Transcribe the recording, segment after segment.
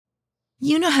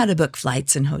You know how to book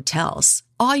flights and hotels.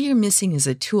 All you're missing is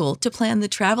a tool to plan the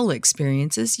travel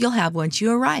experiences you'll have once you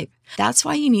arrive. That's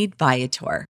why you need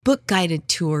Viator. Book guided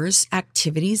tours,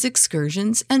 activities,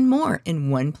 excursions, and more in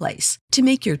one place to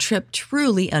make your trip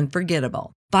truly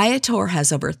unforgettable. Viator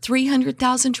has over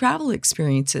 300,000 travel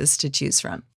experiences to choose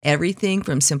from. Everything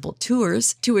from simple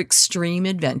tours to extreme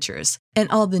adventures and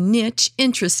all the niche,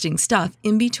 interesting stuff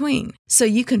in between. So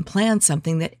you can plan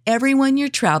something that everyone you're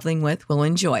traveling with will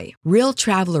enjoy. Real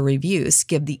traveler reviews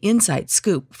give the inside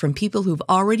scoop from people who've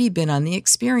already been on the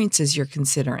experiences you're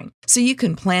considering. So you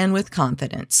can plan with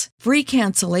confidence. Free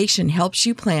cancellation helps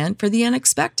you plan for the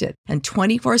unexpected. And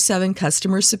 24/7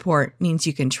 customer support means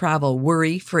you can travel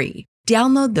worry-free.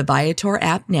 Download the Viator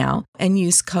app now and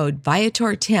use code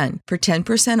Viator10 for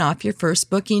 10% off your first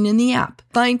booking in the app.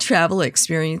 Find travel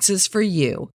experiences for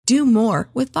you. Do more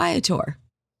with Viator.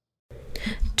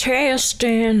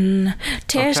 Testing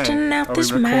out Are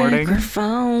this we recording?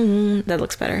 microphone. That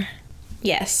looks better.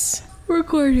 Yes.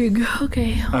 Recording.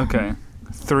 Okay. Okay.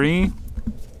 3,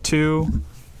 2,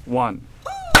 1.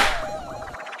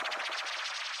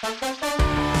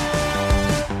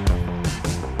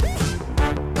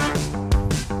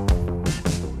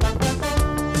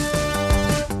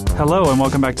 Hello and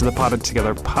welcome back to the Potted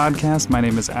Together podcast. My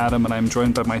name is Adam and I'm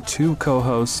joined by my two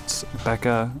co-hosts,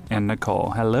 Becca and Nicole.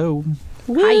 Hello.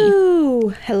 Woo.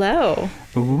 Hello.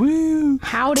 Woo.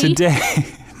 Howdy.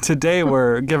 Today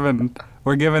we're given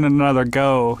another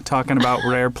go talking about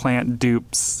rare plant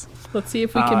dupes. Let's see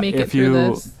if we can make it if through you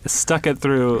this. stuck it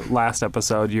through last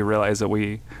episode, you realize that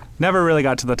we never really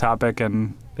got to the topic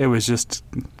and it was just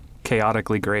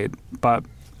chaotically great. But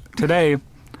today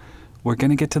we're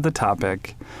going to get to the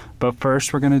topic, but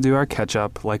first we're going to do our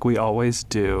catch-up like we always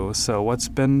do. So what's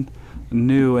been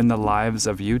new in the lives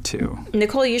of you two?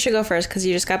 Nicole, you should go first because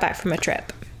you just got back from a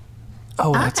trip.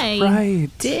 Oh, that's I right.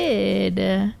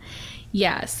 did.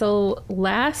 Yeah, so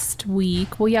last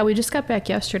week, we just got back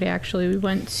yesterday, actually. We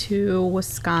went to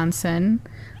Wisconsin,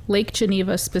 Lake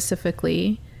Geneva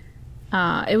specifically.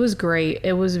 It was great.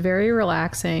 It was very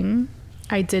relaxing.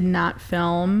 I did not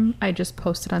film. I just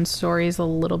posted on stories a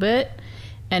little bit,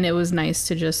 and it was nice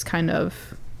to just kind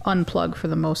of unplug for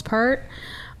the most part.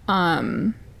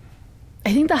 I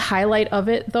think the highlight of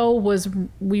it, though, was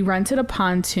we rented a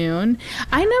pontoon.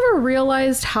 I never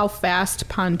realized how fast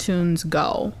pontoons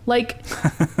go. Like,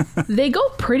 they go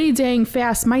pretty dang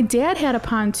fast. My dad had a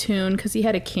pontoon because he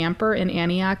had a camper in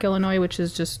Antioch, Illinois, which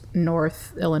is just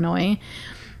North Illinois.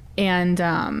 And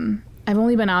I've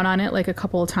only been out on it like a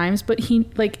couple of times, but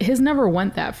his never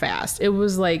went that fast. It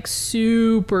was like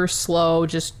super slow,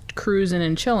 just cruising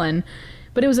and chilling.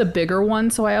 But it was a bigger one,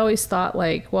 so I always thought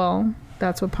like, well,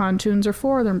 that's what pontoons are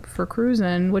for. They're for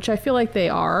cruising, which I feel like they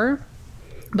are.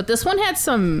 But this one had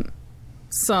some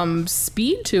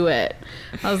speed to it.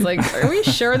 I was like, are we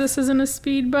sure this isn't a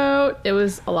speedboat? It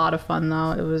was a lot of fun,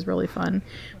 though. It was really fun.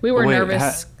 We were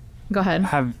nervous. Go ahead.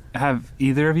 Have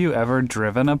either of you ever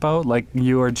driven a boat, like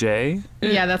you or Jay?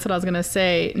 Yeah, that's what I was gonna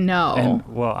say. No. And,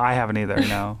 well, I haven't either.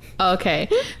 No. Okay.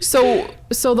 So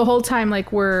the whole time,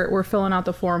 like we're filling out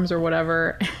the forms or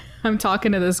whatever, I'm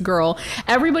talking to this girl.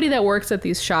 Everybody that works at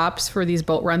these shops for these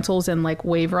boat rentals and like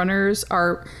wave runners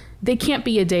they can't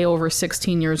be a day over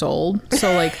 16 years old.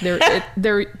 So like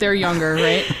they're younger,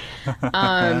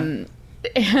 right?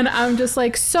 And I'm just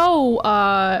like, so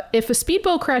if a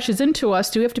speedboat crashes into us,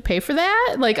 do we have to pay for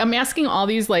that? Like, I'm asking all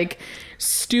these like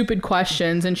stupid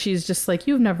questions, and she's just like,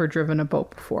 you've never driven a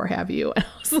boat before, have you? And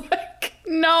I was like,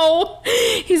 no.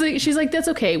 She's like, that's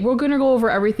okay. We're gonna go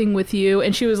over everything with you.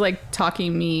 And she was like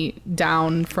talking me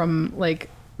down from like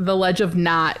the ledge of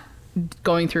not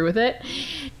going through with it.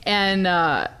 And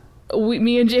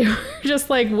me and Jay were just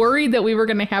like worried that we were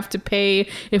going to have to pay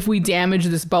if we damage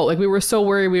this boat. Like we were so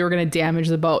worried we were going to damage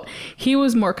the boat. He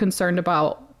was more concerned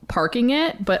about parking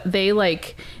it, but they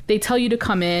tell you to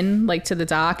come in like to the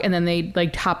dock and then they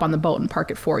like hop on the boat and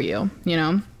park it for you, you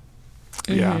know?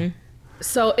 Yeah. Mm-hmm.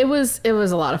 So it was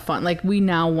a lot of fun. Like we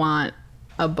now want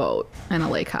a boat and a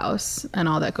lake house and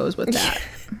all that goes with that.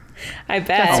 I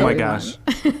bet. Oh my gosh.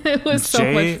 It was so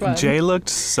much fun. Jay looked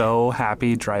so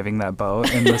happy driving that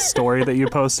boat. In the story that you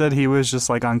posted, he was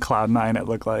just like on cloud nine, it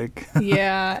looked like.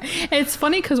 Yeah. It's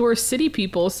funny because we're city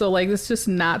people, so like it's just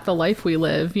not the life we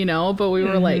live, you know? But we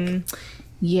were like,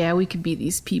 yeah, we could be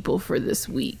these people for this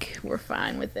week. We're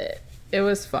fine with it. It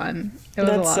was fun. It was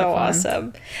a lot of fun. That's so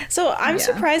awesome. So I'm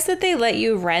surprised that they let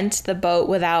you rent the boat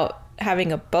without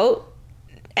having a boat,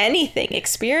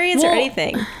 experience or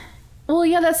anything. Well,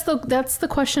 yeah, that's the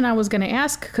question I was going to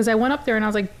ask, because I went up there and I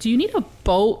was like, do you need a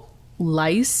boat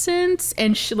license?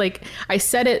 And she, like, I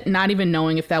said it not even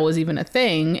knowing if that was even a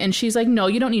thing. And she's like, no,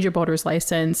 you don't need your boater's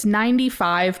license.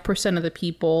 95% of the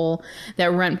people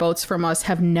that rent boats from us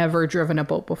have never driven a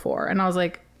boat before. And I was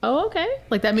like, oh, okay.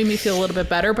 Like, that made me feel a little bit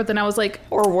better. But then I was like,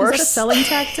 or worse, is that a selling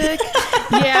tactic?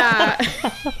 Yeah.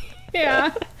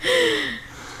 Yeah.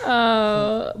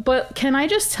 But can I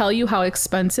just tell you how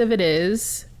expensive it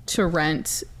is to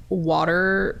rent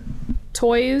water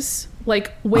toys?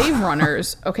 Like Wave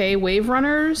Runners, okay? Wave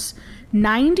Runners,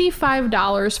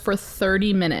 $95 for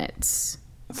 30 minutes.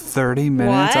 30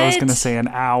 minutes? What? I was going to say an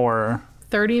hour.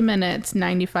 30 minutes,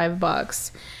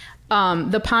 $95.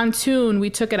 The pontoon, we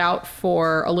took it out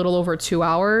for a little over 2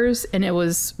 hours, and it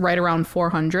was right around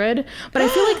 $400. But I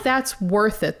feel like that's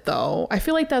worth it, though. I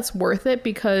feel like that's worth it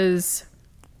because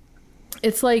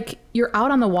it's like you're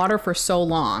out on the water for so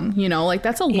long, you know, like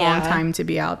that's a long time to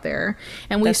be out there.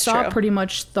 And we saw pretty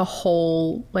much the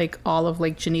whole, like all of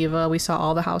Lake Geneva. We saw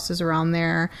all the houses around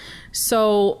there.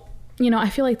 So, you know, I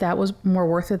feel like that was more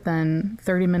worth it than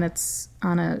 30 minutes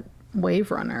on a wave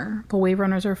runner. But wave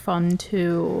runners are fun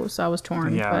too. So I was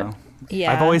torn. Yeah. But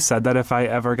Yeah. I've always said that if I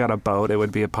ever got a boat, it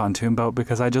would be a pontoon boat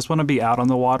because I just want to be out on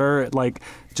the water, like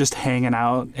just hanging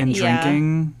out and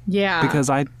drinking. Yeah. Because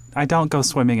I don't go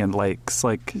swimming in lakes.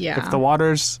 Like, if the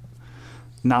water's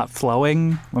not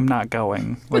flowing, I'm not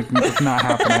going. Like, it's not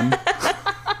happening.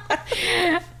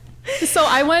 So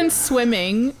I went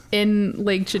swimming in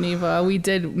Lake Geneva. We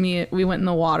went in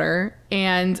the water,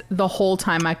 and the whole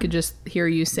time I could just hear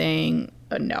you saying,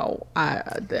 no,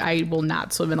 I will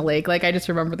not swim in a lake. Like, I just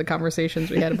remember the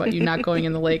conversations we had about you not going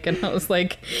in the lake, and I was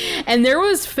like, and there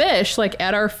was fish like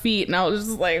at our feet, and I was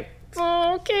just like,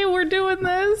 oh, okay, we're doing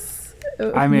this.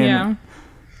 I mean,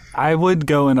 I would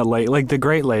go in a lake, like the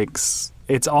Great Lakes.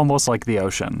 It's almost like the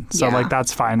ocean. So like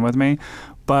that's fine with me.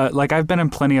 But like I've been in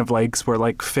plenty of lakes where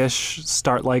like fish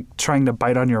start like trying to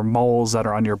bite on your moles that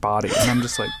are on your body. And I'm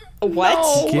just like, what?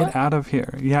 No. Get out of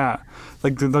here. Yeah.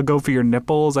 Like they'll go for your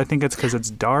nipples. I think it's because it's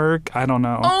dark. I don't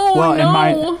know. Oh, well,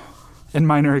 no. and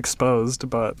mine are exposed,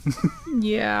 but.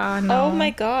 Yeah, no. Oh my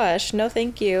gosh. No,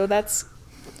 thank you. That's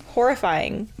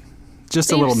horrifying.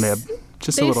 Just a little nib.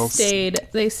 Just a little.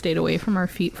 They stayed away from our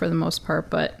feet for the most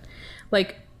part, but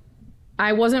like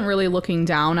I wasn't really looking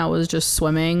down. I was just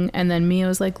swimming, and then Mia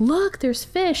was like, "Look, there's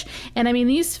fish." And I mean,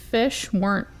 these fish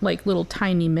weren't like little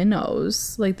tiny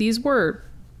minnows. Like these were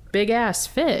big ass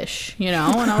fish, you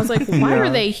know. And I was like, "Why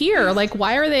are they here? Like,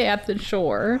 why are they at the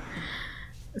shore?"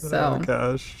 So, oh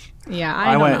gosh. Yeah,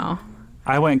 I don't know.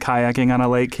 I went kayaking on a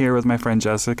lake here with my friend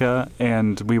Jessica,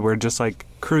 and we were just like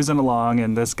cruising along,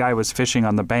 and this guy was fishing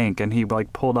on the bank, and he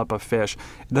like pulled up a fish.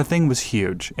 The thing was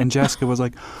huge, and Jessica was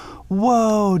like,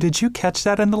 "Whoa, did you catch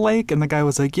that in the lake?" And the guy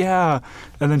was like, "Yeah."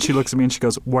 And then she looks at me and she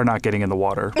goes, "We're not getting in the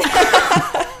water."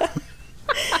 I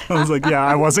was like, "Yeah,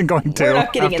 I wasn't going to." We're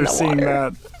not getting after in the seeing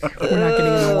water. that. We're not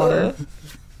getting in the water.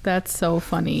 That's so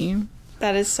funny.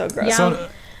 That is so gross. Yeah.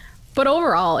 But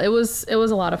overall, it was a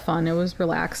lot of fun. It was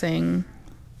relaxing,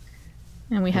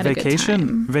 and we had a good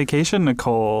time. Vacation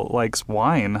Nicole likes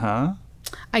wine, huh?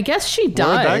 I guess she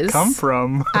does. Where'd that come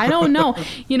from? I don't know.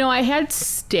 You know, I had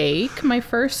steak my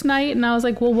first night, and I was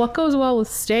like, well, what goes well with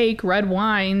steak? Red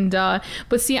wine, duh.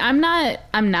 But see, I'm not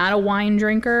a wine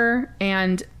drinker,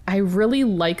 and I really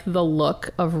like the look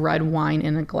of red wine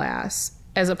in a glass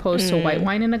as opposed to white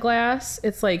wine in a glass.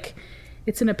 It's like,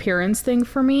 it's an appearance thing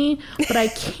for me, but I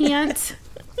can't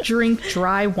drink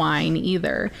dry wine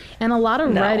either. And a lot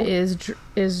of red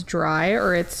is dry,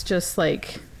 or it's just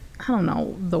like, I don't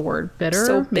know the word, bitter.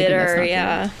 So Maybe that's bitter, not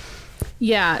yeah. good.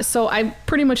 Yeah, so I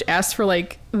pretty much asked for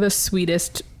like the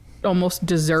sweetest, almost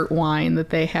dessert wine that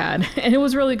they had, and it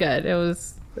was really good. It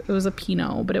was a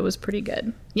Pinot, but it was pretty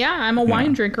good. Yeah, I'm a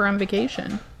wine drinker on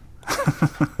vacation.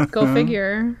 Go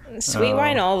figure. Sweet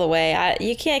wine all the way.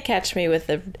 You can't catch me with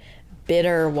the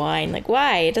bitter wine. Like,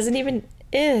 why? It doesn't even.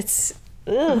 It's.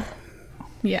 Ugh.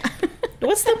 Yeah.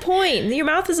 What's the point? Your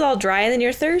mouth is all dry and then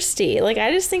you're thirsty. Like,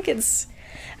 I just think it's.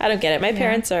 I don't get it. My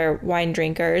parents are wine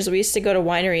drinkers. We used to go to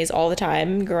wineries all the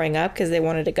time growing up because they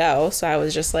wanted to go. So I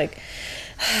was just like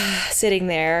sitting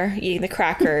there eating the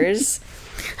crackers.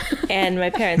 And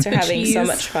my parents are having so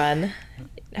much fun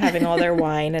having all their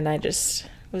wine. And I just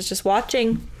was just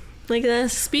watching like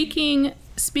this. Speaking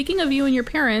of you and your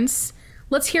parents,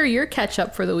 let's hear your catch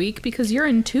up for the week because you're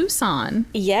in Tucson.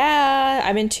 Yeah,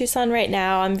 I'm in Tucson right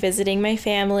now. I'm visiting my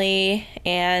family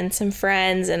and some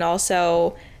friends and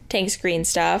also Tank Screen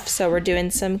stuff. So we're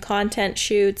doing some content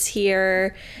shoots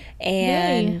here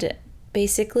and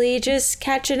basically just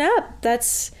catching up.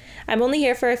 I'm only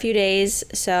here for a few days.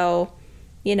 So,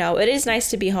 you know, it is nice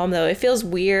to be home though. It feels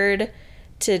weird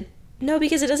to No,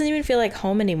 because it doesn't even feel like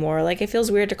home anymore. Like, it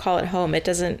feels weird to call it home. It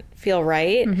doesn't feel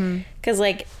right. Because,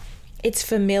 like, it's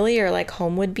familiar like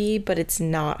home would be, but it's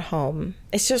not home.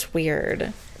 It's just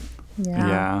weird.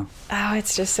 Yeah. Oh,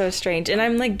 it's just so strange. And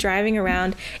I'm, like, driving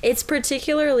around. It's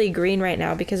particularly green right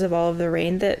now because of all of the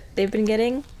rain that they've been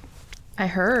getting. I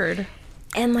heard.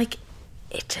 And, like,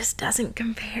 it just doesn't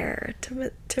compare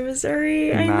to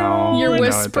Missouri. I No. know. You're No, it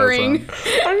whispering.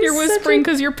 I'm You're such whispering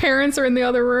because your parents are in the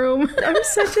other room. I'm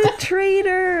such a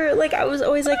traitor. Like, I was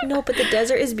always like, no, but the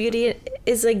desert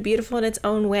is like beautiful in its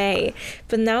own way.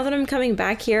 But now that I'm coming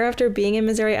back here after being in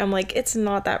Missouri, I'm like, it's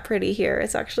not that pretty here.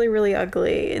 It's actually really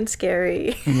ugly and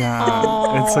scary.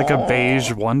 Yeah. It's like a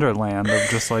beige wonderland of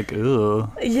just like,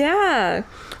 ugh. Yeah.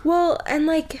 Well, and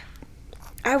like,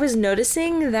 I was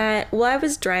noticing that I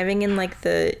was driving in like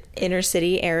the inner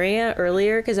city area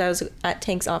earlier because I was at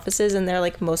Tank's offices, and they're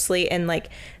like mostly in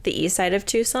like the east side of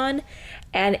Tucson,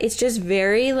 and it's just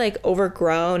very like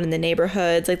overgrown in the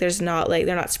neighborhoods. Like, there's not like,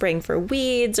 they're not spraying for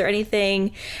weeds or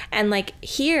anything. And like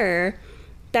here,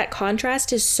 that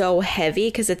contrast is so heavy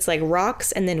because it's like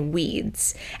rocks and then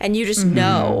weeds, and you just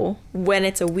know when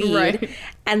it's a weed. Right.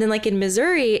 And then like in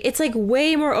Missouri, it's like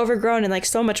way more overgrown and like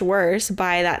so much worse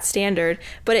by that standard,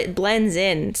 but it blends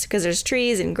in because there's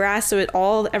trees and grass,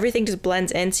 so everything just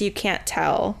blends in, so you can't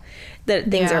tell that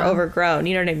things are overgrown.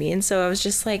 You know what I mean? So I was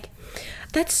just like,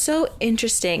 that's so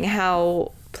interesting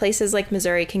how places like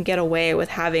Missouri can get away with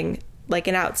having like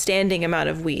an outstanding amount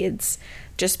of weeds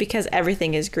just because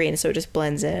everything is green, so it just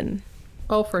blends in.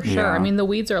 Oh, for sure. Yeah. I mean, the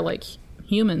weeds are like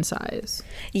human size.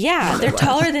 Yeah, they're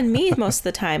taller than me most of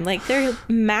the time. Like, they're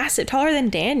massive, taller than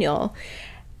Daniel.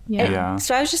 Yeah.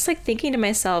 So I was just like thinking to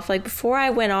myself, like, before I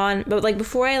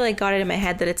like got it in my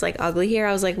head that it's like ugly here,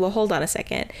 I was like, well, hold on a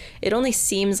second. It only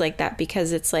seems like that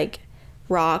because it's like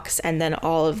rocks and then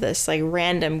all of this like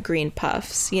random green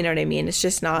puffs. You know what I mean? It's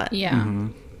just not. Yeah.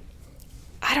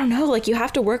 I don't know. Like, you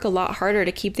have to work a lot harder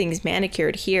to keep things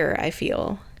manicured here, I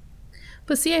feel.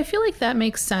 But see, I feel like that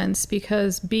makes sense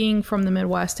because being from the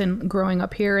Midwest and growing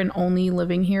up here and only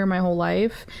living here my whole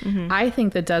life, I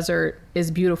think the desert is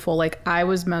beautiful. Like, I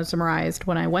was mesmerized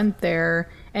when I went there.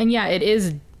 And yeah, it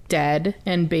is dead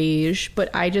and beige, but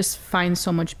I just find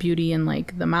so much beauty in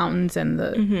like the mountains and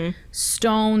the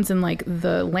stones and like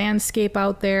the landscape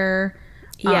out there.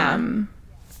 Yeah.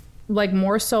 Like,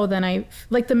 more so than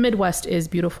like the Midwest is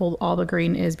beautiful. All the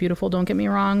green is beautiful. Don't get me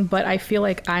wrong. But I feel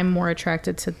like I'm more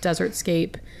attracted to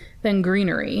desertscape than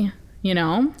greenery, you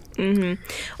know? Okay.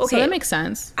 So that makes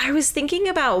sense. I was thinking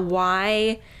about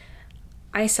why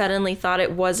I suddenly thought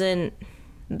it wasn't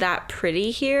that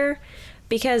pretty here,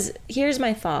 because here's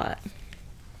my thought.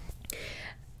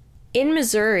 In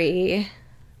Missouri,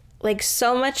 like,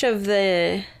 so much of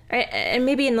the, and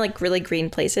maybe in like really green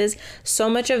places, so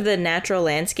much of the natural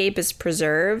landscape is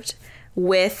preserved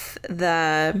with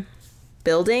the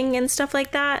building and stuff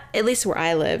like that. At least where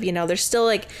I live, you know, there's still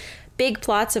like big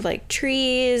plots of like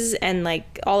trees and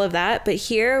like all of that. But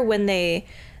here, when they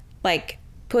like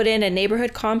put in a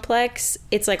neighborhood complex,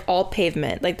 it's like all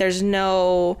pavement. Like, there's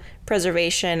no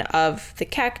preservation of the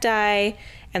cacti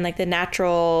and like the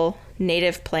natural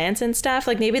native plants and stuff.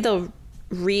 Like, maybe they'll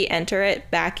re-enter it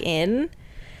back in,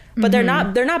 but they're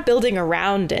not building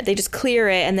around it. They just clear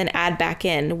it and then add back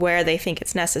in where they think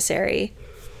it's necessary.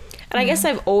 And I guess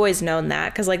I've always known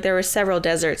that because like there were several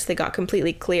deserts that got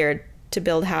completely cleared to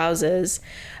build houses.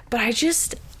 But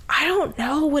I don't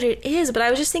know what it is. But I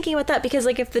was just thinking about that because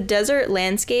like if the desert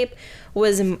landscape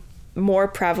was more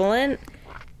prevalent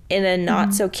in a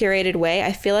not so curated way,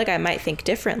 I feel like I might think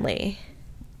differently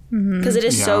because it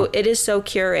is so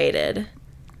curated.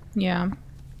 Yeah.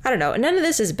 I don't know. None of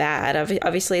this is bad.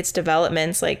 Obviously, it's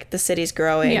developments. Like, the city's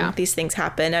growing. Yeah. These things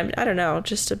happen. I don't know.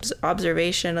 Just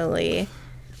observationally.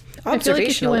 I feel like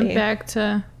if you went back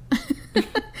to...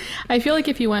 I feel like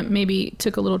if you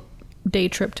took a little day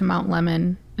trip to Mount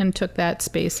Lemmon and took that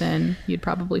space in, you'd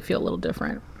probably feel a little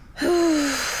different.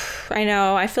 I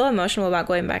know. I feel emotional about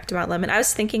going back to Mount Lemmon. I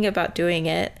was thinking about doing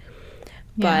it,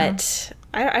 but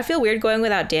I feel weird going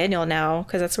without Daniel now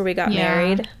because that's where we got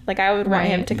married. Like, I would want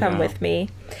him to come with me.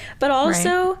 But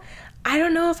also, I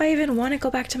don't know if I even want to go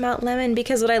back to Mount Lemmon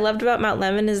because what I loved about Mount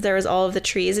Lemmon is there was all of the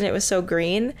trees and it was so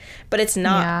green. But it's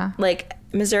not. Yeah. Like,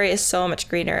 Missouri is so much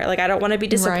greener. Like, I don't want to be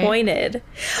disappointed.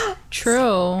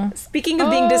 True. Speaking of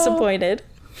being disappointed,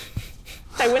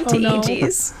 I went to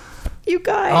EG's. You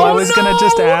guys. I was going to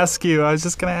just ask you. I was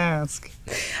just going to ask.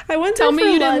 I went Tell me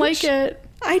you lunch. didn't like it.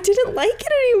 I didn't like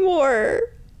it anymore.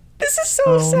 This is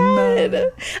so sad.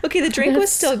 no. Okay, the drink was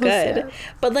That's still so good, sad.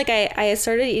 but like I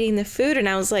started eating the food and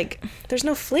I was like, there's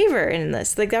no flavor in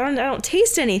this. Like I don't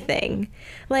taste anything.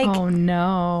 Like Oh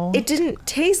no. it didn't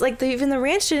taste like even the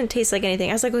ranch didn't taste like anything.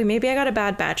 I was like, well, maybe I got a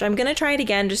bad batch. I'm gonna try it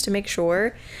again just to make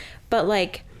sure. But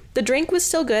like the drink was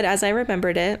still good as I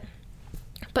remembered it.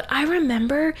 But I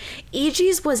remember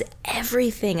EG's was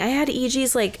everything. I had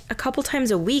EG's like a couple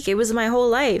times a week. It was my whole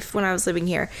life when I was living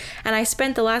here. And I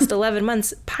spent the last 11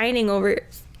 months pining over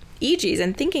EG's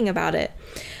and thinking about it.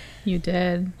 You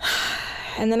did.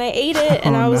 And then I ate it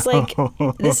and I was like,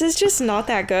 this is just not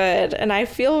that good. And I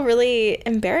feel really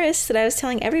embarrassed that I was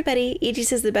telling everybody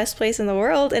EG's is the best place in the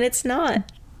world and it's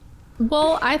not.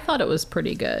 Well, I thought it was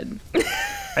pretty good.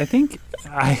 I think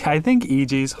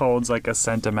EG's holds like a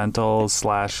sentimental /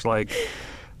 like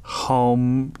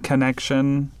home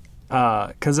connection.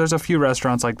 Because there's a few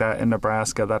restaurants like that in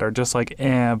Nebraska that are just like,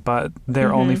 but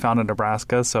they're only found in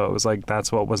Nebraska. So it was like,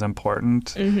 that's what was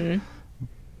important. Mm-hmm.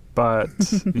 But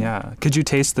yeah. Could you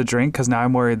taste the drink? Because now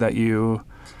I'm worried that you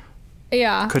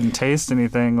Yeah. couldn't taste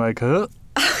anything. Like, huh?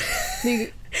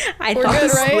 I We're thought good,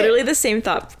 this, right? literally the same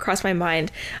thought crossed my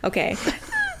mind. Okay.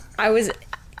 I was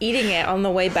eating it on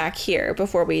the way back here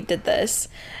before we did this.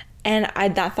 And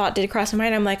that thought did cross my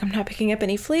mind. I'm like, I'm not picking up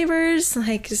any flavors.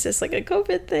 Like, is this like a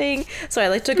COVID thing? So I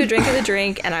like took a drink of the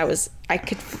drink and I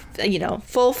could,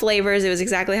 full flavors. It was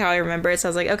exactly how I remember it. So I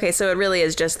was like, okay, so it really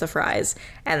is just the fries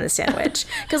and the sandwich.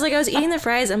 Because like I was eating the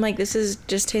fries. I'm like, this is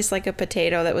just tastes like a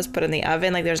potato that was put in the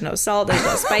oven. Like there's no salt, there's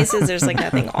no spices, there's like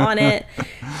nothing on it.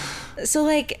 So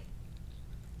like,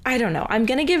 I don't know. I'm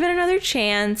going to give it another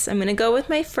chance. I'm going to go with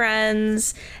my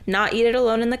friends, not eat it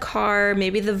alone in the car.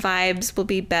 Maybe the vibes will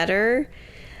be better.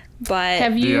 But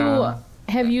Have Yeah.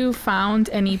 you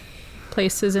found any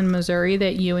places in Missouri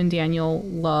that you and Daniel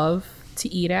love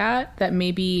to eat at that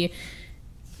maybe,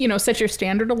 set your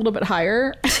standard a little bit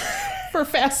higher for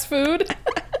fast food?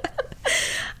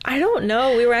 I don't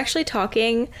know. We were actually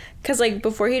talking because like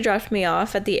before he dropped me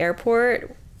off at the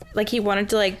airport, like he wanted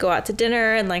to like go out to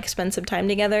dinner and like spend some time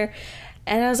together.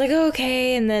 And I was like, oh,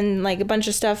 okay. And then like a bunch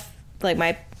of stuff, like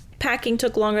my packing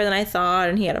took longer than I thought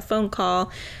and he had a phone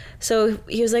call. So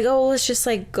he was like, oh, let's just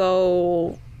like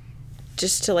go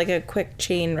just to like a quick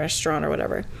chain restaurant or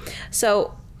whatever.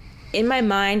 So in my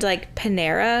mind, like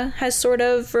Panera has sort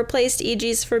of replaced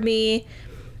EG's for me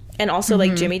and also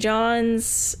like Jimmy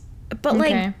John's. But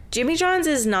like Okay. Jimmy John's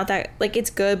is not that, like it's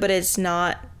good, but it's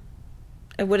not,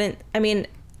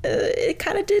 it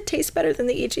kind of did taste better than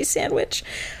the EG sandwich.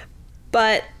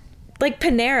 But like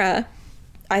Panera,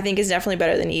 I think is definitely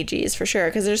better than EG's for sure.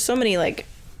 Because there's so many like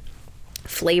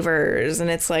flavors and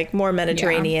it's like more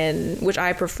Mediterranean, which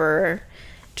I prefer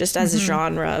just as a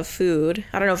genre of food.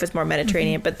 I don't know if it's more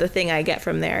Mediterranean, but the thing I get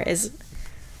from there is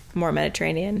more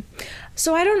Mediterranean.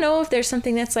 So I don't know if there's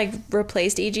something that's like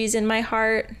replaced EG's in my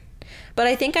heart, but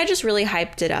I think I just really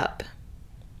hyped it up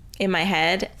in my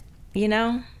head,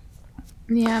 Yeah,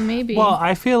 maybe. Well,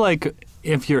 I feel like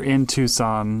if you're in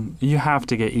Tucson, you have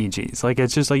to get EG's. Like,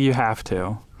 it's just like you have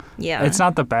to. Yeah. It's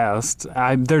not the best.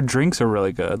 Their drinks are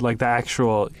really good. Like, the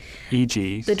actual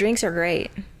EG's. The drinks are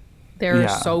great. They're yeah.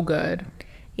 so good.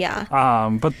 Yeah.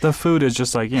 But the food is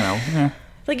just like,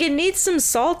 Like it needs some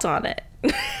salt on it.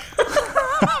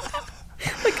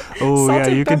 Oh, Salt yeah,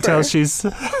 and you can tell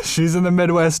pepper. she's in the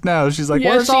Midwest now. She's like,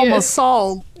 Yeah, where's she all my is.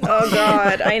 salt? Oh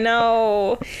God, I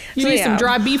know. You need some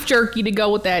dry beef jerky to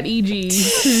go with that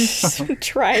EG.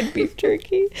 dried beef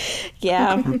jerky.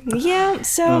 Yeah. Yeah.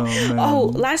 So,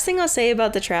 man. last thing I'll say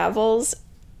about the travels.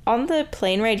 On the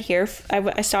plane ride here,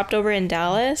 I stopped over in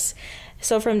Dallas.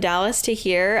 So from Dallas to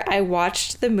here, I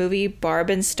watched the movie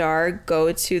Barb and Star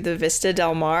go to the Vista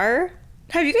Del Mar.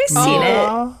 Have you guys seen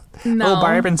it? No. Oh,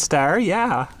 Barb and Star?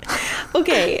 Yeah.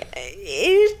 Okay.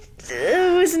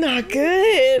 It was not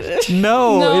good.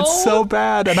 No, No? it's so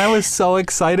bad. And I was so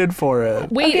excited for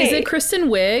it. Wait, is Okay. it Kristen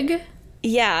Wiig?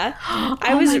 Yeah.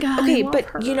 I Oh was my God, I okay, love but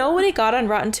her. you know what it got on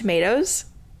Rotten Tomatoes?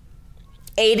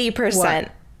 80%.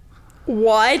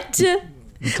 What?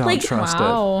 Don't Like, trust it.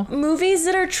 Wow. Movies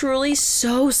that are truly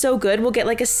so good will get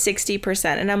like a 60%,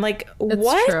 and I'm like,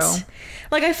 what? true.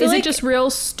 Like I feel Is like it just real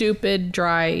stupid,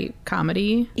 dry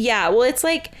comedy? yeah. Well, it's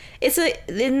like it's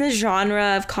in the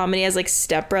genre of comedy as like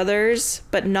Step Brothers,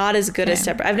 but not as good as Okay.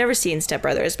 Step. I've never seen Step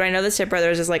Brothers, but I know that Step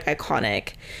Brothers is like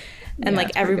iconic, and Yeah, like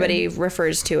it's pretty everybody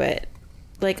refers to it.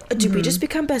 Like, did we just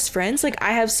become best friends? Like,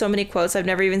 I have so many quotes. I've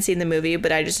never even seen the movie,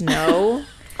 but I just know.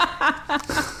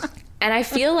 And I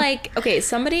feel like, okay,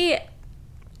 somebody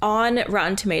on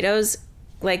Rotten Tomatoes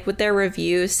like with their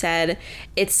review said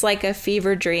it's like a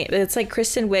fever dream. It's like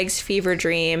Kristen Wiig's fever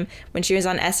dream when she was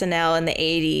on SNL in the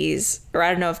 80s. Or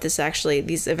I don't know if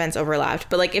these events overlapped,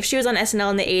 but like if she was on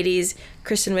SNL in the 80s,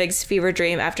 Kristen Wiig's fever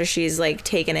dream after she's like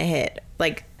taken a hit,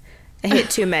 like a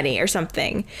hit too many or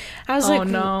something. I was like,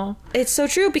 no. It's so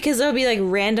true, because there'll be like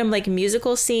random like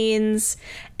musical scenes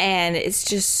and it's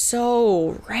just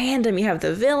so random. You have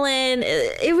the villain.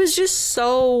 It was just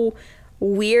so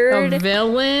weird. A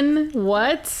villain?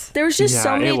 What? There was just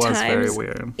so many it was times. very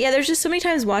weird. Yeah, there's just so many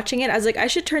times watching it. I was like, I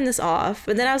should turn this off.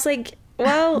 But then I was like,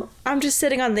 well, I'm just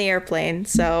sitting on the airplane,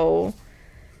 so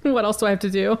What else do I have to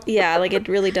do? yeah, like it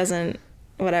really doesn't.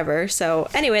 Whatever. So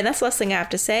anyway, that's the last thing I have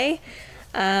to say.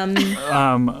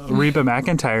 Reba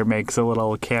McEntire makes a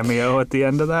little cameo at the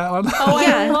end of that one. Oh, I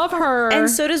Yeah. love her. And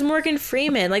so does Morgan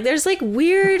Freeman. Like, there's like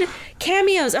weird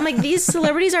cameos. I'm like, these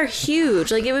celebrities are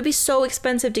huge. Like, it would be so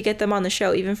expensive to get them on the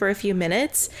show, even for a few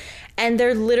minutes. And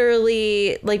they're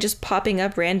literally like just popping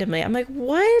up randomly. I'm like,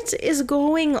 what is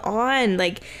going on?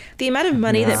 Like, the amount of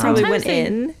money that probably Sometimes went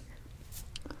in.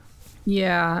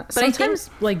 Yeah. But I think- Sometimes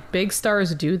like big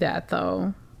stars do that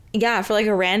though. Yeah, for like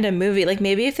a random movie. Like,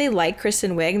 maybe if they like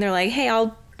Kristen Wiig and they're like, hey,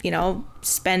 I'll,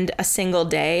 spend a single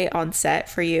day on set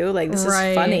for you. Like, this Right.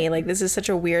 is funny. Like, this is such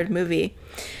a weird movie.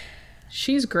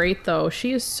 She's great though.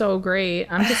 She is so great.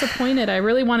 I'm disappointed. I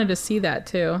really wanted to see that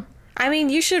too. I mean,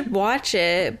 you should watch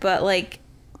it, but like,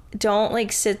 don't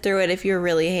like sit through it if you're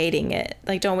really hating it.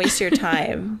 Like, don't waste your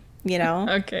time,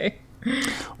 Okay.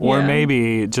 Or Yeah.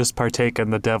 maybe just partake in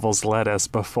the devil's lettuce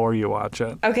before you watch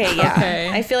it. Okay, yeah. Okay.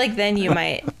 I feel like then you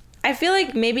might. I feel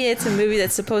like maybe it's a movie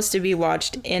that's supposed to be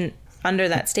watched in under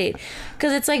that state,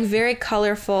 because it's like very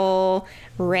colorful,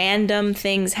 random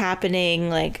things happening.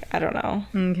 Like, I don't know.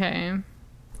 Okay.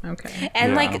 Okay.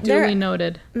 And Yeah. like Duly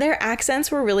noted. their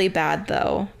accents were really bad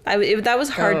though. That was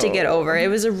hard to get over. It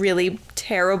was a really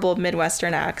terrible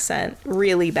Midwestern accent,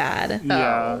 really bad.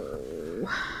 Yeah.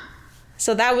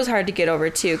 So that was hard to get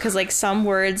over too, because like some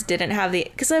words didn't have the.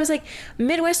 Because I was like,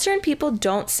 Midwestern people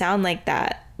don't sound like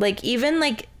that. Like, even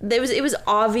like it was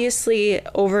obviously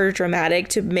over dramatic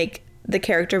to make the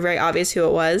character very obvious who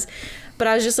it was, but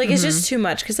I was just like, it's just too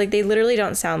much, because like they literally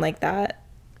don't sound like that.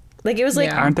 Like, it was like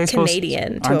Yeah. Aren't they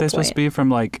Canadian. Aren't to they a supposed to point. be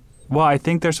from like? Well, I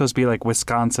think they're supposed to be like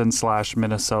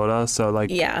Wisconsin/Minnesota. So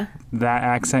like, Yeah. that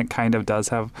accent kind of does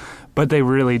have, but they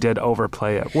really did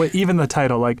overplay it. Well, even the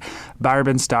title, like Barb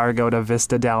and Star go to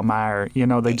Vista Del Mar.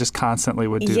 They just constantly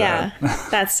would do Yeah,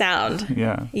 that. that sound.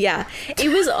 Yeah. Yeah, it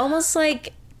was almost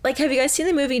like have you guys seen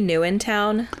the movie New in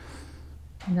Town?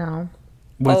 No.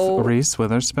 With Oh. Reese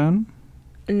Witherspoon.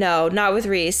 No, not with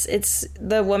Reese. It's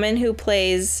the woman who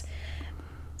plays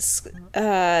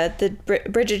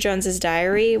Bridget Jones's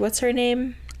Diary. What's her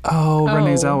name? Oh,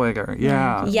 Renee Oh. Zellweger.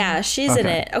 Yeah. Yeah, she's in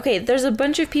Okay. it. Okay, there's a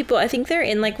bunch of people. I think they're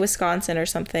in like Wisconsin or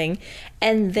something,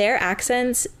 and their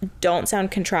accents don't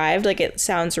sound contrived. Like, it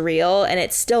sounds real, and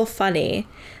it's still funny.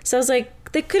 So I was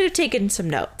like, they could have taken some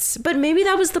notes, but maybe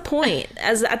that was the point.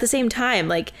 As at the same time,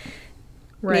 like,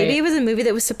 Right. maybe it was a movie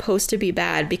that was supposed to be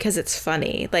bad because it's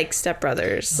funny, like Step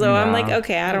Brothers. So I'm like, Yeah.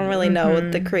 okay, I don't really know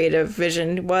what the creative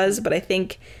vision was, but I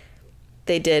think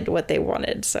they did what they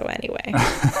wanted. So anyway.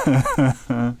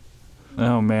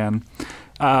 Oh man.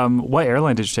 What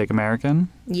airline did you take? American?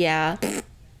 Yeah.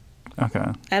 Okay.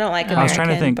 I don't like American, I was trying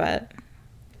to think. but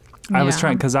I was Yeah.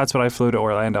 trying, because that's what I flew to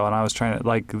Orlando, and I was trying to,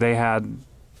 like, they had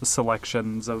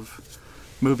selections of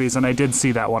movies, and I did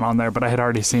see that one on there, but I had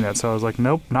already seen it, so I was like,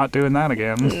 nope, not doing that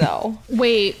again. no.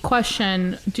 Wait,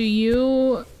 question. Do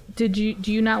you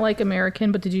not like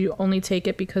American, but did you only take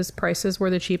it because prices were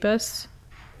the cheapest?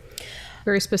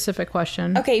 Very specific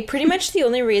question. Okay, pretty much the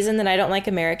only reason that I don't like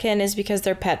American is because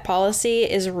their pet policy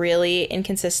is really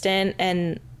inconsistent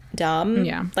and dumb.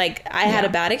 Yeah. Like, I had a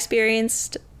bad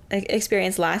experience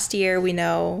last year. We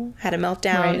know, had a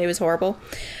meltdown. Right. It was horrible.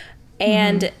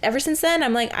 And ever since then,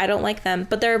 I'm like, I don't like them.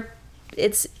 But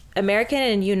it's American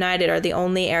and United are the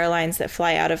only airlines that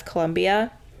fly out of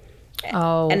Colombia.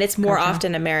 Oh. And it's more gotcha.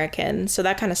 often American. So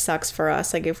that kind of sucks for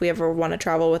us. Like, if we ever want to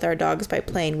travel with our dogs by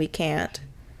plane, we can't.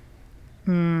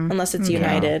 Unless it's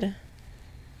United.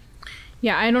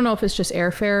 Yeah, I don't know if it's just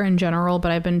airfare in general,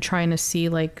 but I've been trying to see,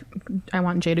 like, I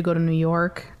want Jay to go to New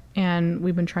York, and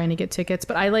we've been trying to get tickets,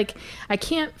 but I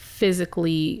can't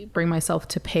physically bring myself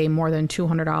to pay more than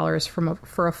 $200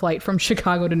 for a flight from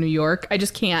Chicago to New York. I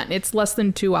just can't. It's less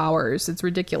than 2 hours. It's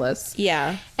ridiculous.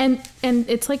 Yeah. And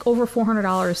it's like over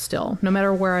 $400 still, no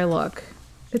matter where I look.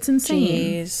 It's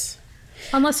insane. Jeez.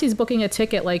 Unless he's booking a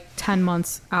ticket like 10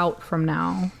 months out from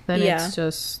now, then Yeah. it's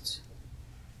just,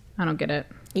 I don't get it.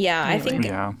 Yeah, I think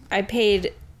Yeah. I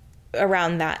paid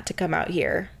around that to come out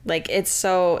here. Like it's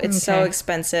so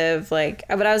expensive. Like,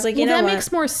 but I was like, that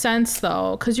makes more sense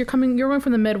though, because you're going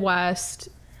from the Midwest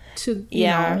to you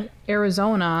know,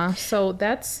 Arizona, so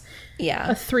that's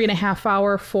a 3.5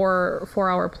 hour, 4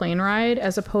 hour plane ride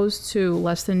as opposed to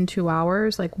less than 2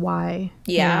 hours. Like, why?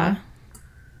 Yeah,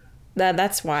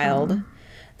 that's wild.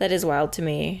 That is wild to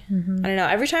me. I don't know.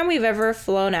 Every time we've ever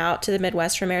flown out to the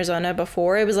Midwest from Arizona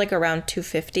before, it was like around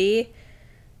 $250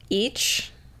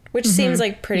 each, which seems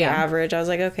like pretty average. I was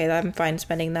like, okay, I'm fine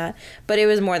spending that. But it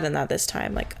was more than that this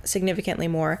time, like significantly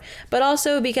more. But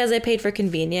also because I paid for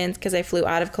convenience because I flew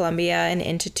out of Columbia and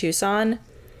into Tucson,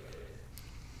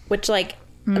 which like,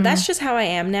 that's just how I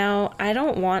am now. I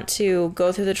don't want to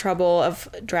go through the trouble of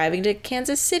driving to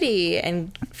Kansas City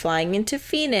and flying into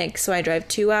Phoenix. So I drive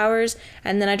 2 hours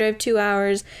and then I drive 2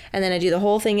 hours and then I do the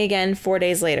whole thing again 4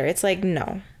 days later. It's like,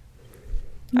 no.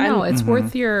 No, it's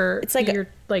worth it's like your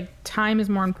like time is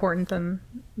more important than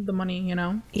the money, you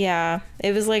know? Yeah.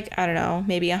 It was like, I don't know,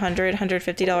 maybe $100,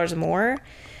 $150 more.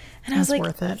 And I was like,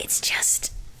 worth it. It's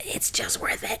just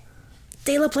worth it.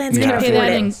 De La Plan's Yeah. gonna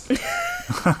afford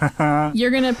it.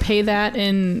 You're gonna pay that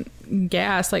in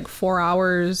gas, like 4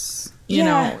 hours, you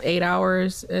know, 8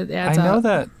 hours. It adds I know up.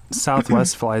 that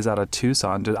Southwest flies out of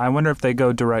Tucson. I wonder if they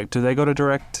go direct. Do they go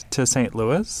direct to St.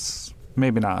 Louis?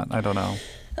 Maybe not. I don't know.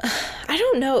 I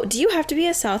don't know. Do you have to be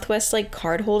a Southwest like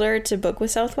card holder to book with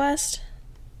Southwest?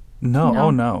 No. No. Oh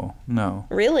no.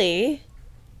 Really?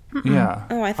 Yeah.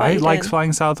 Oh, I thought I you like did.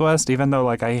 flying Southwest, even though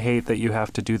like I hate that you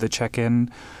have to do the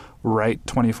check-in right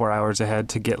 24 hours ahead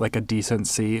to get like a decent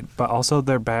seat. But also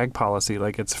their bag policy,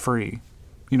 like it's free.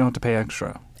 You don't have to pay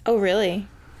extra. Oh, really?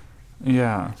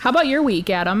 Yeah. How about your week,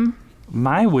 Adam?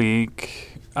 My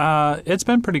week, it's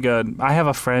been pretty good. I have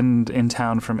a friend in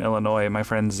town from Illinois, my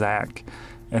friend Zach.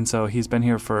 And so he's been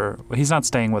here he's not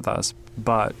staying with us,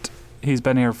 but he's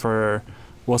been here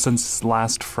since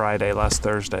last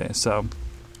Thursday. So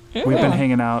we've been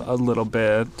hanging out a little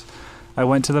bit. I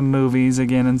went to the movies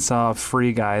again and saw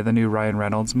Free Guy, the new Ryan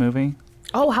Reynolds movie.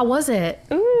 Oh, how was it?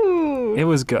 Ooh. It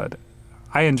was good.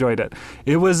 I enjoyed it.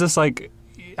 It was just like,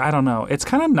 I don't know. It's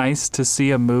kind of nice to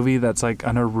see a movie that's like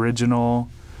an original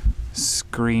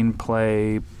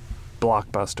screenplay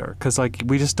blockbuster, because like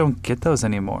we just don't get those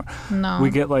anymore. No. We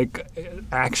get like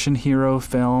action hero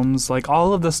films, like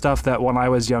all of the stuff that when I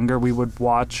was younger we would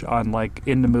watch on like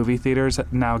in the movie theaters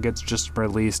now gets just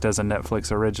released as a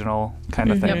Netflix original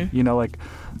kind of thing. You know, like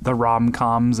the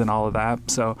rom-coms and all of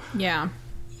that. So Yeah.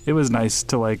 it was nice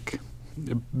to like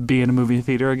be in a movie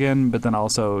theater again, but then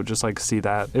also just like see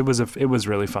that it was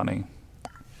really funny.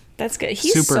 That's good.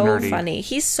 He's Super so nerdy. funny.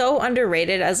 He's so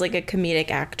underrated as like a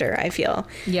comedic actor, I feel.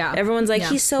 Yeah. Everyone's like, Yeah.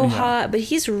 he's so hot, but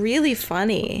he's really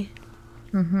funny.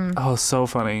 Oh, so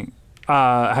funny.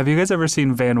 Have you guys ever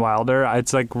seen Van Wilder?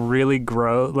 It's like really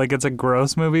gross. Like it's a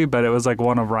gross movie, but it was like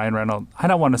one of Ryan Reynolds. I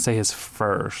don't want to say his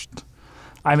first.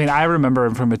 I mean, I remember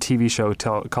him from a TV show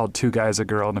called Two Guys, a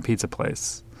Girl, and a Pizza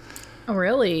Place. Oh,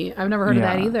 really? I've never heard of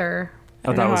that Yeah. either.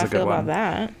 Oh, I don't that know was how a I feel good about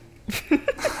one.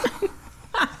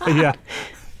 that. Yeah.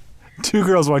 Two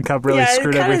Girls, One Cup really it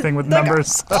screwed kinda- everything with like,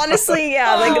 numbers. Honestly,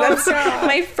 yeah, like that's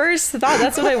my first thought.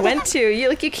 That's what I went to.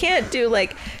 You can't do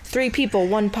like 3 people,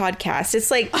 1 podcast. It's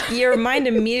like your mind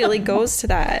immediately goes to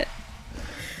that.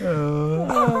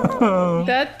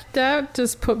 That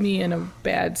just put me in a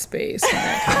bad space when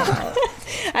that came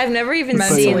out. I've never even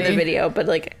Mentally. seen the video, but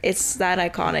like it's that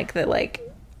iconic that like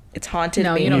it's haunted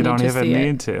No, me. you don't You don't need to even see it.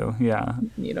 need to. Yeah.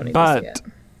 You don't need to But see it.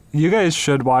 you guys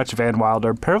should watch Van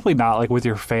Wilder, preferably not like with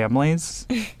your families.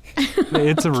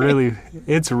 It's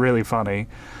really funny.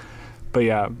 But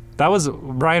yeah, that was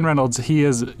Ryan Reynolds. He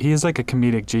is like a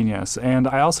comedic genius, and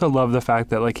I also love the fact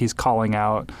that like he's calling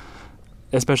out,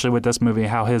 especially with this movie,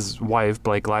 how his wife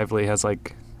Blake Lively has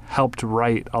like helped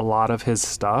write a lot of his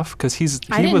stuff, because he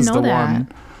didn't was know the that. one.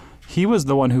 He was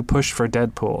the one who pushed for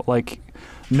Deadpool. Like,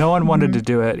 no one wanted to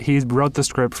do it. He wrote the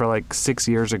script for like 6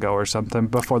 years ago or something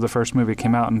before the first movie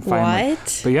came out, and finally.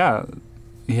 What? But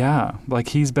yeah, like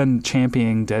he's been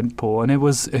championing Deadpool, and it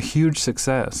was a huge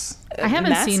success. I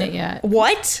haven't seen Massive. it yet.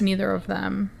 What? Neither of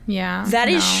them. Yeah. That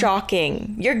is no.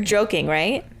 shocking. You're joking,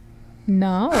 right?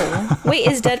 No. Wait,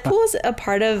 is Deadpool a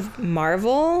part of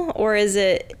Marvel or is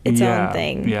it its own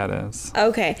thing? Yeah, it is.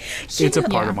 Okay. It's a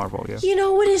part of Marvel, yeah. You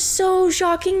know what is so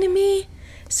shocking to me?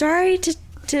 Sorry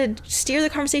to steer the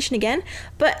conversation again,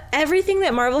 but everything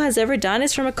that Marvel has ever done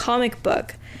is from a comic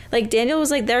book. Like Daniel was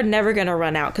like, they're never gonna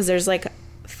run out because there's like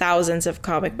thousands of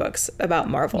comic books about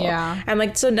Marvel. Yeah. I'm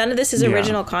like, so none of this is Yeah.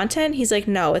 original content? He's like,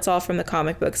 no, it's all from the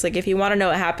comic books. Like if you want to know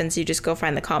what happens, you just go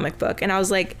find the comic book. And I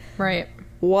was like, Right.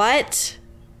 what?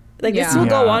 Like this Yeah. will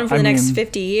go Yeah, on for I the next mean-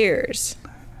 50 years.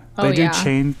 Oh, They do yeah.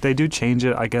 change. They do change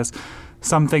it. I guess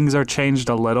some things are changed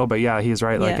a little, but yeah, he's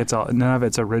right. Like Yeah. it's all none of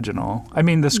it's original. I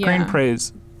mean, the Yeah.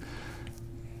 screenplays.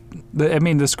 The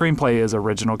screenplay is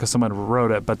original because someone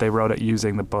wrote it, but they wrote it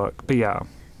using the book. But yeah,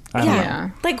 I don't know. Yeah.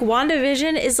 Like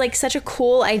WandaVision is like such a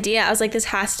cool idea. I was like, this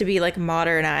has to be like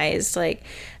modernized. Like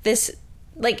this,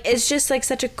 like it's just like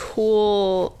such a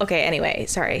cool. Okay, anyway,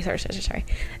 sorry.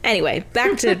 Anyway,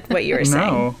 back to what you were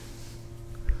saying. No.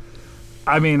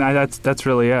 I mean, that's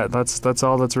really it. That's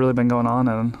all that's really been going on.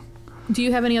 And Do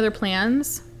you have any other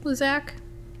plans, Zach?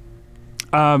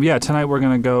 yeah, tonight we're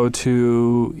gonna go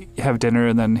to have dinner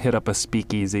and then hit up a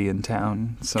speakeasy in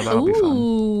town. So that'll be fun.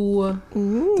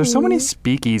 Ooh. There's so many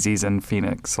speakeasies in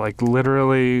Phoenix, like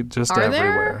literally just Are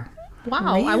everywhere. there?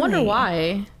 Wow. I wonder Really?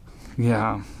 why.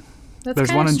 Yeah. That's There's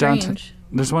kind one of in downtown. strange.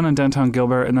 There's one in downtown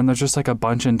Gilbert, and then there's just like a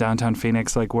bunch in downtown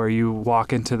Phoenix, like where you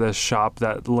walk into this shop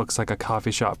that looks like a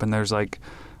coffee shop, and there's like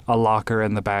a locker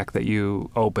in the back that you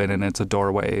open, and it's a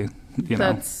doorway. You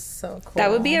know. That's so cool.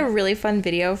 That would be a really fun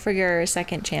video for your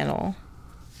second channel.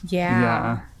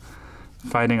 Yeah.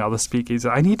 Finding all the speakeasies.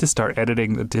 I need to start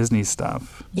editing the Disney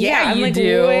stuff. Yeah, I'm you like,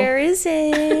 do. where is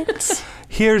it?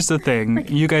 Here's the thing.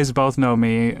 You guys both know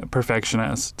me,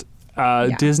 perfectionist. Yeah.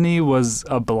 Disney was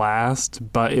a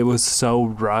blast, but it was so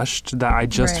rushed that I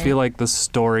just Right. feel like the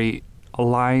story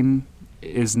line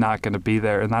is not going to be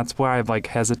there. And that's why I've like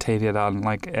hesitated on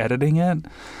like editing it.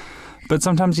 But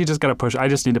sometimes you just got to push. I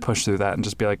just need to push through that and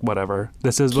just be like, whatever.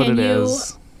 This is what Can it you-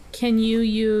 is. Can you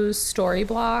use story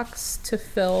blocks to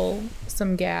fill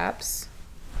some gaps?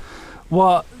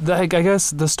 Well, I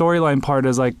guess the storyline part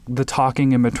is like the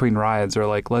talking in between rides, or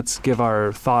like let's give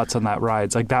our thoughts on that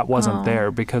rides. Like that wasn't Oh.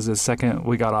 there because the second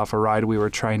we got off a ride, we were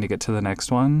trying to get to the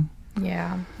next one.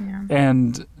 Yeah. Yeah.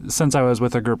 And since I was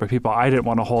with a group of people, I didn't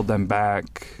want to hold them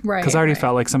back. Right, Because I already right.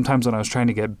 felt like sometimes when I was trying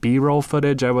to get B-roll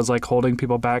footage, I was like holding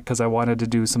people back because I wanted to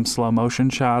do some slow motion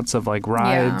shots of like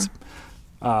rides.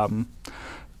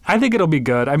 I think it'll be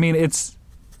good. I mean,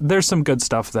 there's some good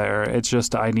stuff there. It's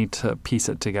just I need to piece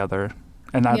it together.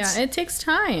 And that's Yeah, it takes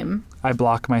time. I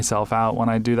block myself out when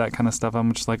I do that kind of stuff.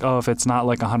 I'm just like, oh, if it's not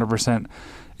like 100%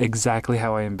 exactly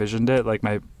how I envisioned it, like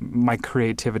my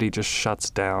creativity just shuts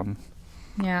down.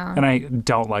 Yeah. And I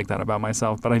don't like that about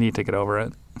myself, but I need to get over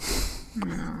it.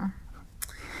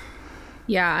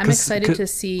 Yeah, I'm 'Cause- excited 'cause to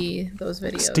see those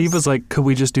videos. Steve was like, could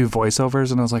we just do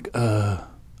voiceovers? And I was like,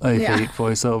 I Yeah. hate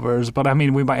voiceovers. But I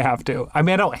mean, we might have to. I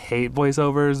mean, I don't hate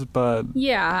voiceovers, but,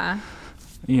 Yeah.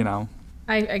 you know.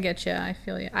 I get you. I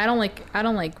feel you. I don't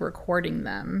like recording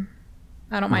them.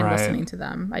 I don't mind Right. listening to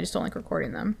them. I just don't like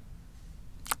recording them.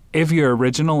 If your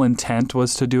original intent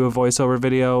was to do a voiceover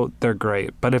video, they're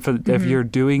great. But if Mm-hmm. you're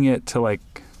doing it to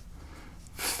like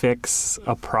fix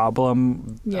a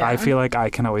problem, Yeah. I feel like I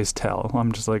can always tell.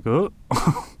 I'm just like, oh,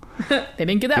 They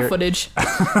didn't get that Here- footage.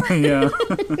 yeah.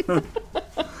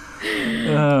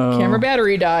 Oh. Camera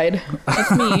battery died.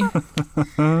 That's me.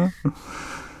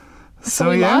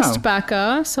 So we yeah. lost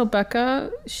Becca. So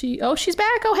Becca, she's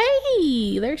back. Oh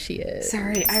hey, there she is.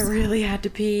 Sorry, I really had to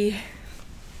pee.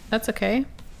 That's okay.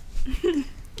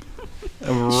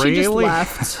 Really? She just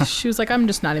left. She was like, I'm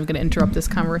just not even going to interrupt this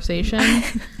conversation.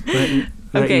 The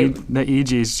Okay.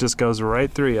 EGs just goes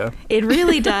right through you. It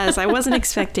really does. I wasn't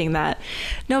expecting that.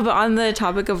 No, but on the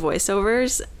topic of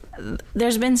voiceovers,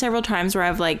 there's been several times where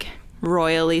I've like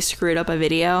royally screwed up a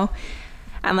video.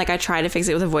 And like I try to fix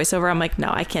it with a voiceover. I'm like,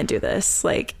 no, I can't do this.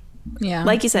 Like Yeah.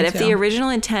 you said, me if too. the original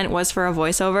intent was for a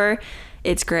voiceover,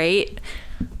 it's great.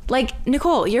 Like,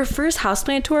 Nicole, your first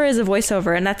houseplant tour is a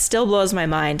voiceover, and that still blows my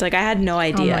mind. Like, I had no Oh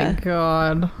idea. my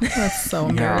god, that's so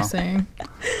embarrassing.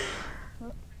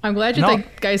 I'm glad you No.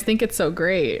 guys think it's so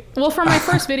great. Well, for my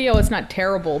first video, it's not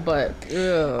terrible, but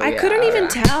I couldn't even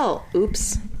tell.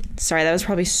 Oops. Sorry, that was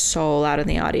probably so loud in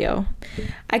the audio.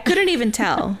 I couldn't even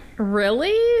tell.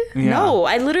 Really? Yeah. No,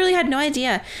 I literally had no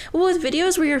idea. Well, with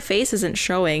videos where your face isn't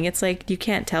showing, it's like you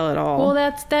can't tell at all. Well,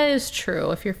 that is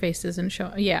true. If your face isn't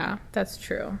showing, yeah, that's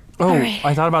true. Oh, Alright.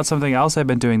 I thought about something else I've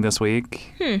been doing this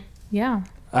week. Yeah.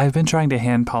 I've been trying to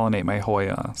hand pollinate my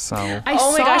Hoya. So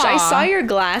Oh my gosh, I saw your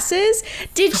glasses.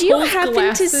 Did you Those happen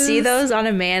to see glasses? those on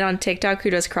a man on TikTok who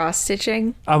does cross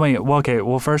stitching? oh wait, well, okay.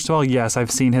 Well, first of all, yes,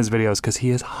 I've seen his videos because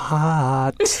he is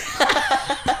hot.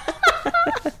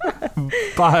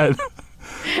 But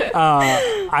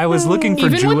I was looking for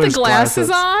Even with jeweler's the glasses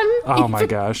on? Oh my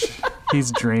gosh,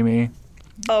 he's dreamy.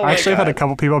 Oh I actually had a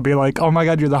couple people be like, "Oh my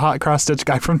god, you're the hot cross stitch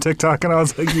guy from TikTok," and I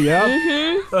was like,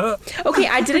 "Yeah." Okay,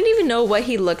 I didn't even know what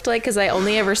he looked like because I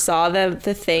only ever saw the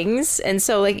things, and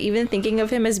so like even thinking of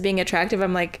him as being attractive,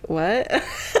 I'm like, what?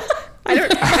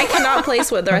 I cannot place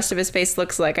what the rest of his face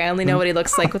looks like. I only know what he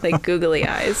looks like with like googly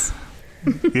eyes.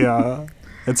 Yeah.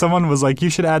 And someone was like, you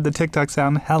should add the TikTok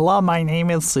sound. Hello, my name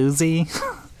is Susie.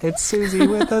 It's Susie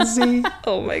with a Z.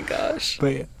 Oh my gosh.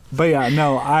 But yeah,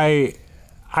 no, I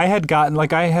had gotten,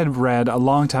 like, I had read a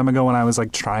long time ago when I was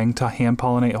like trying to hand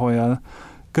pollinate Hoya,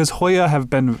 because Hoya have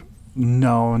been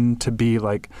known to be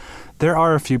like, there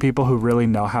are a few people who really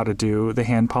know how to do the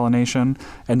hand pollination,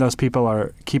 and those people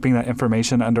are keeping that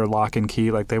information under lock and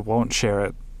key. Like, they won't share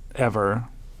it ever.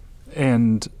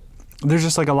 And there's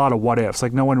just like a lot of what ifs.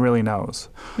 Like, no one really knows.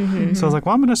 Mm-hmm. So I was like,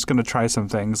 well, I'm just going to try some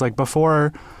things. Like,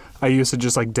 before, I used to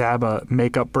just like dab a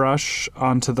makeup brush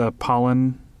onto the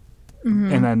pollen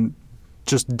and then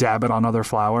just dab it on other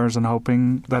flowers and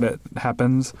hoping that it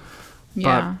happens.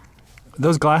 Yeah. But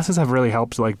those glasses have really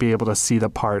helped like be able to see the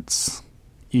parts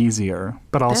easier.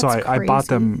 But also I bought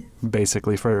them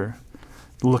basically for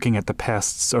looking at the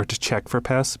pests or to check for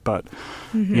pests. But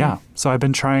yeah, so I've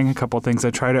been trying a couple things.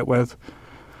 I tried it with,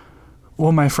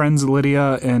 well, my friends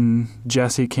Lydia and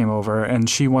Jessie came over, and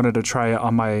she wanted to try it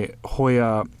on my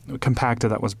Hoya compacta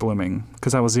that was blooming,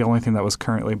 because that was the only thing that was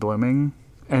currently blooming.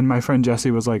 And my friend Jessie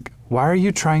was like, why are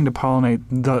you trying to pollinate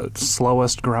the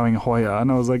slowest growing Hoya?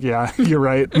 And I was like, yeah, you're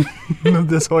right.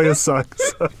 This Hoya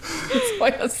sucks. This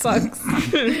Hoya sucks.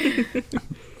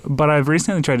 But I've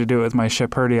recently tried to do it with my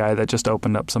Shepherdii that just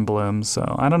opened up some blooms.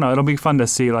 So I don't know. It'll be fun to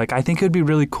see. Like, I think it would be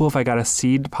really cool if I got a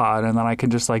seed pod and then I can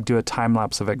just like do a time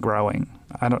lapse of it growing.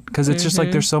 Because it's just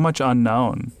like there's so much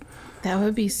unknown. That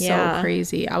would be so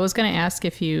crazy. I was going to ask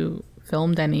if you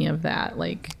filmed any of that,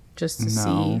 like just to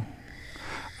see.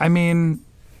 I mean,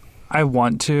 I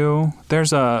want to.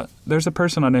 There's a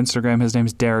person on Instagram. His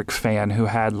name's Derek Fan, who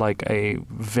had like a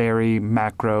very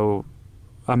macro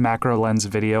lens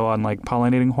video on like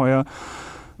pollinating Hoya.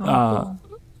 Cool.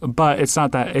 But it's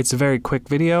not that. It's a very quick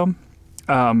video.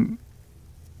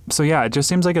 So yeah, it just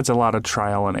seems like it's a lot of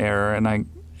trial and error, and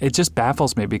it just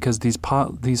baffles me because these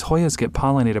Hoyas get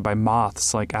pollinated by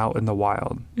moths like out in the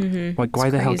wild. Mm-hmm. Like, why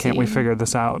the hell can't we figure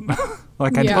this out?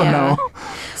 Like, I don't know.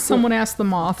 Someone asked the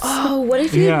moths. Oh, what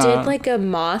if you did like a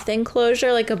moth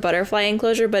enclosure, like a butterfly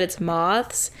enclosure, but it's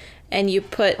moths, and you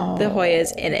put the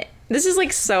Hoyas in it? This is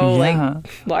like so like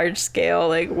large scale,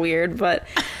 like weird, but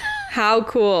how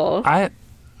cool. I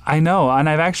know, and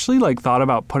I've actually like thought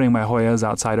about putting my Hoyas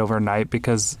outside overnight,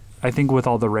 because I think with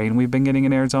all the rain we've been getting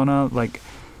in Arizona, like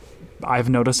I've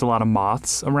noticed a lot of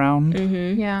moths around.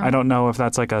 Mm-hmm. Yeah. I don't know if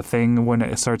that's like a thing when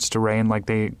it starts to rain, like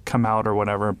they come out or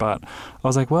whatever, but I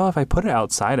was like, well, if I put it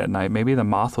outside at night, maybe the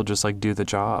moth will just like do the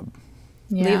job.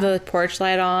 Yeah. Leave the porch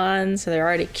light on so they're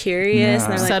already curious.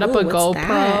 And they're set up a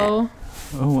GoPro.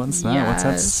 Oh, what's that? Yes. What's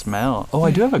that smell? Oh,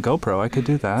 I do have a GoPro. I could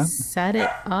do that. Set it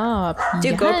up.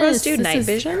 Do GoPros do night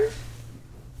vision?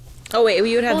 Oh, wait.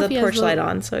 You would have the porch light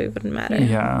on, so it wouldn't matter.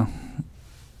 Yeah.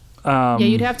 Yeah,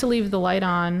 you'd have to leave the light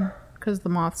on because the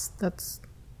moths,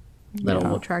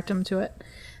 will attract them to it.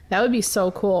 That would be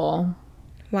so cool.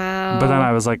 Wow. But then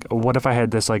I was like, what if I had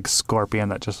this like scorpion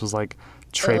that just was like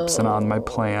traipsing on my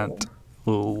plant?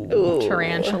 Ooh.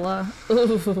 Tarantula.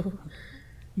 Ooh.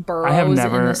 Burrows I have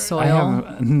in the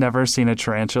soil. never seen a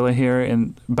tarantula here,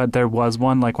 but there was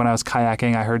one. Like when I was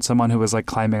kayaking, I heard someone who was like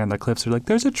climbing on the cliffs. They're like,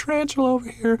 "There's a tarantula over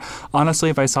here." Honestly,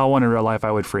 if I saw one in real life,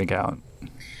 I would freak out.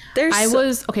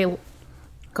 Okay.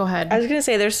 Go ahead. I was gonna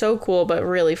say they're so cool, but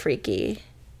really freaky.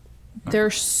 They're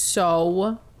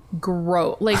so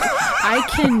gross. Like I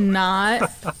cannot.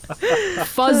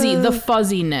 Fuzzy. The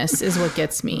fuzziness is what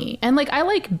gets me. And like I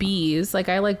like bees. Like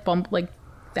I like like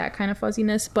that kind of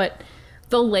fuzziness, but.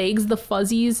 The legs, the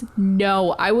fuzzies,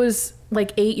 no. I was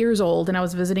like 8 years old and I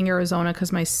was visiting Arizona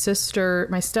because my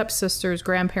stepsister's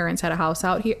grandparents had a house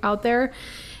out there,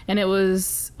 and it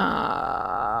was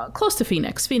close to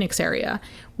Phoenix area.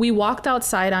 We walked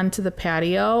outside onto the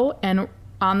patio, and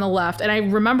on the left, and I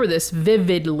remember this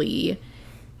vividly,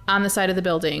 on the side of the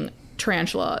building,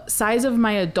 tarantula, size of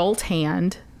my adult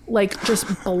hand, like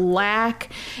just black.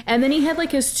 And then he had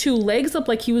like his two legs up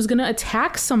like he was gonna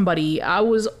attack somebody. I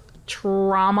was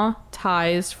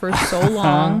traumatized for so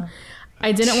long.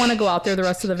 I didn't want to go out there the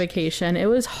rest of the vacation. It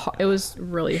was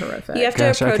really horrific. You have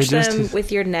to approach them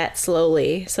with your net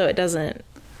slowly so it doesn't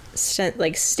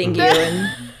sting you.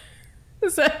 And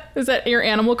is that your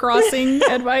Animal Crossing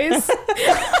advice?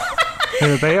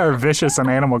 Yeah, they are vicious on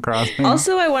Animal Crossing.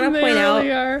 Also, I want to point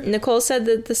out, Nicole said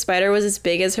that the spider was as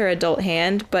big as her adult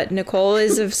hand, but Nicole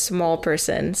is a small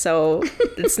person, so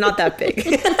it's not that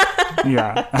big.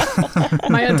 Yeah.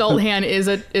 My adult hand is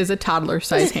a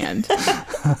toddler-sized hand.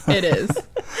 It is.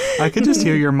 I could just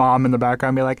hear your mom in the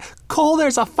background be like, "Cole,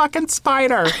 there's a fucking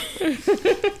spider."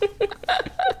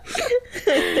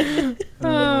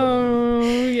 Oh,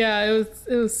 yeah,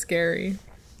 it was scary.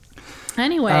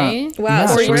 Anyway, Wow, Yeah,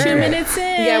 so should we- 42 minutes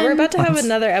in. yeah, we're about to have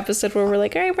another episode where we're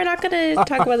like, all right, we're not going to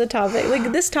talk about the topic.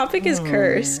 Like, this topic is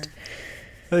cursed.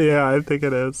 Yeah, I think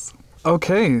it is.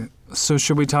 Okay, so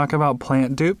should we talk about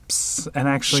plant dupes and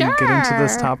actually get into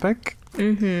this Sure. topic?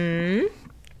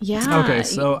 Yeah. Okay,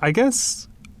 so I guess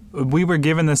we were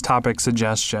given this topic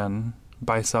suggestion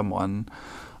by someone,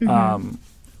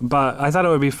 but I thought it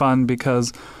would be fun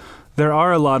because there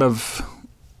are a lot of,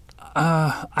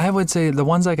 I would say the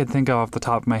ones I could think of off the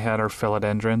top of my head are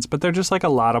philodendrons, but they're just like a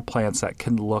lot of plants that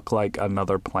can look like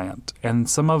another plant. And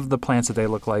some of the plants that they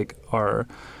look like are,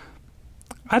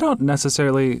 I don't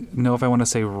necessarily know if I want to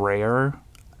say rare.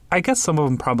 I guess some of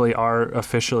them probably are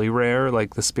officially rare,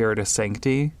 like the Spiritus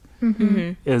Sancti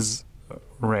is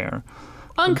rare.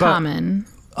 Uncommon.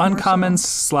 Uncommon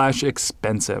 /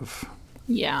 expensive.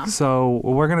 Yeah. So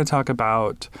we're going to talk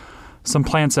about some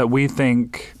plants that we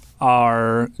think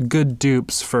are good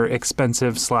dupes for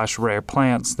expensive / rare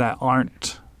plants that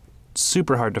aren't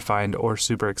super hard to find or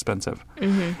super expensive.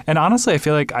 And honestly, I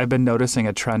feel like I've been noticing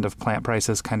a trend of plant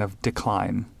prices kind of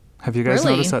decline. Have you guys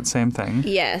Really? noticed that same thing?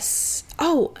 Yes.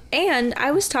 Oh, and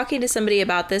I was talking to somebody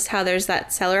about this, how there's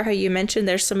that seller, how you mentioned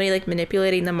there's somebody like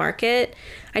manipulating the market.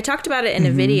 I talked about it in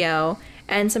a video,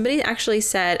 and somebody actually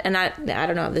said, and I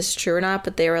don't know if this is true or not,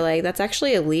 but they were like, that's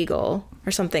actually illegal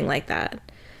or something like that.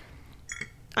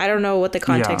 I don't know what the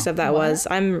context Yeah. of that was.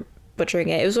 I'm butchering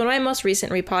it. It was one of my most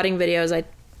recent repotting videos. I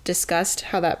discussed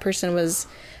how that person was,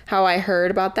 how I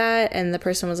heard about that, and the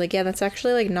person was like, yeah, that's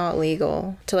actually like not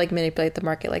legal to like manipulate the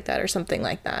market like that or something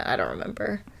like that. I don't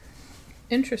remember.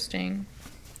 Interesting.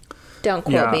 Don't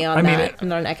quote Yeah, me on I mean, that. I'm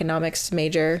not an economics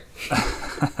major.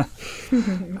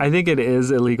 I think it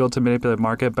is illegal to manipulate the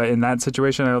market, but in that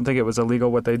situation, I don't think it was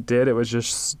illegal what they did. It was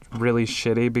just really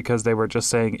shitty because they were just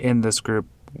saying in this group,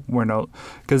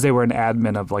 because they were an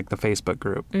admin of like the Facebook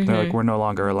group. They're like, we're no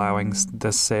longer allowing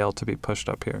this sale to be pushed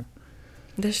up here.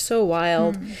 They're so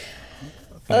wild.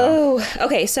 Oh,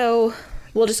 okay. So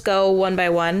we'll just go one by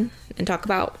one and talk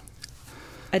about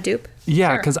a dupe. Yeah,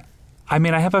 Sure. because I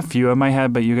mean, I have a few in my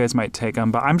head, but you guys might take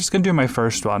them. But I'm just going to do my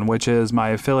first one, which is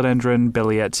my Philodendron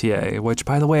Billietier, which,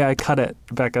 by the way, I cut it,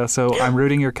 Becca, so I'm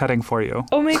rooting your cutting for you.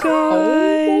 Oh my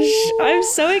gosh. I'm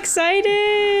so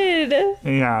excited.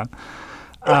 Yeah.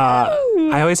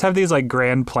 I always have these like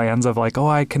grand plans of like, oh,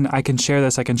 I can share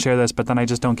this, but then I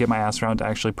just don't get my ass around to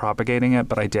actually propagating it.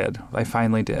 But I did. I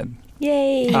finally did.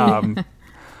 Yay.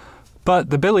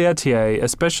 But the Billietier,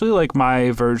 especially like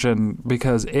my version,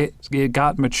 because it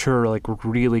got mature like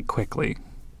really quickly.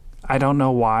 I don't know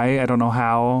why. I don't know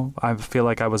how. I feel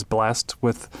like I was blessed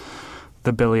with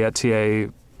the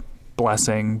Billietier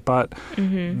blessing, but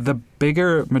the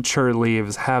bigger mature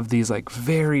leaves have these like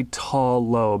very tall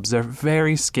lobes. They're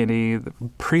very skinny,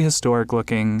 prehistoric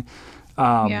looking,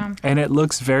 Yeah. and it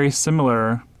looks very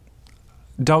similar.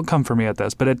 Don't come for me at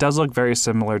this, but it does look very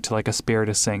similar to like a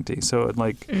Spiritus Sancti. So it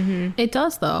like, It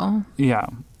does, though. yeah,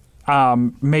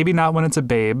 maybe not when it's a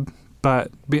babe, but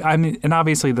I mean, and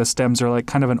obviously the stems are like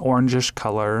kind of an orangish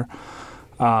color.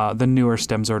 The newer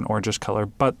stems are an orangish color,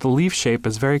 but the leaf shape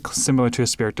is very similar to a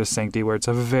Spiritus Sancti, where it's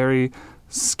a very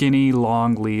skinny,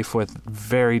 long leaf with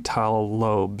very tall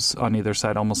lobes on either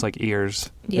side, almost like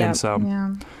ears. Yep. And so,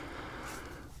 Yeah.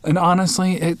 and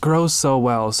honestly, it grows so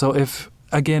well. So if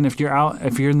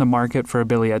you're in the market for a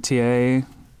Billietier,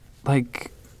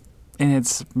 like, and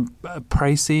it's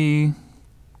pricey,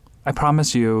 I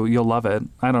promise you'll love it.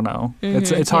 I don't know.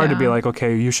 It's hard to be Yeah. like,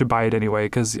 okay, you should buy it anyway,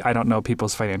 because I don't know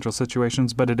people's financial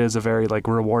situations, but it is a very like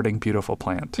rewarding, beautiful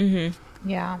plant.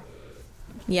 Yeah.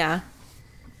 Yeah.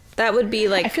 That would be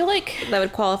like, I feel like that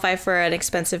would qualify for an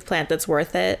expensive plant that's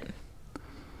worth it.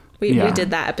 We Yeah.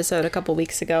 did that episode a couple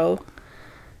weeks ago.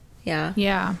 Yeah.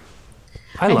 yeah.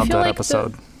 I I love feel that like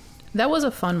episode. That was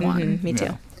a fun one. Me too.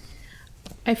 Yeah.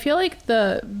 I feel like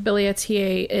the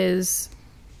Billietier is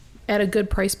at a good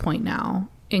price point now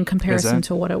in comparison it?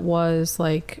 to what it was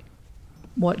like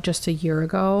just a year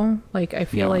ago. Like I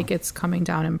feel Yeah. like it's coming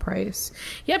down in price.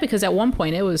 Yeah, because at one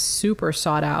point it was super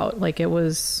sought out. Like it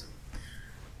was,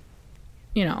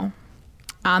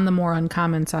 on the more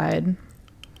uncommon side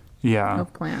Yeah.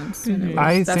 of plants. And it was,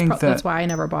 I think that's that- why I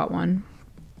never bought one.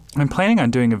 I'm planning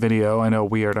on doing a video. I know,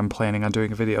 weird. I'm planning on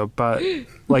doing a video, but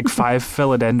like 5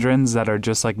 philodendrons that are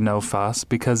just like no fuss,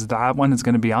 because that one is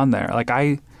going to be on there. Like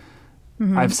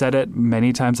I've said it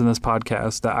many times in this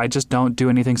podcast that I just don't do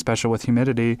anything special with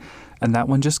humidity, and that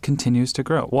one just continues to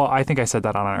grow. Well, I think I said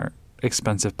that on our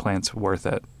expensive plants worth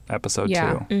it episode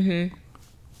Yeah. 2.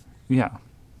 Yeah.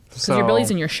 Because your Billy's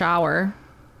in your shower.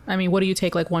 I mean, what do you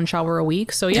take, like one shower a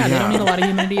week? So yeah, they don't need a lot of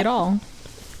humidity at all.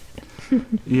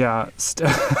 Yeah.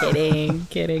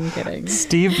 Kidding.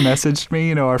 Steve messaged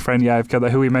me, our friend Yavka,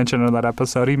 who we mentioned in that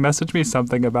episode. He messaged me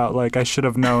something about, like, I should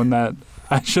have known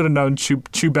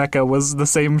Chewbacca was the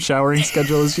same showering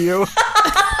schedule as you.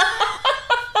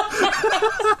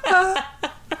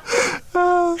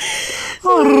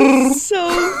 So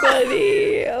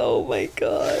funny. Oh my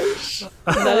gosh.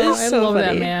 That is I so love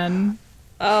funny. that man.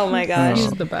 Oh my gosh.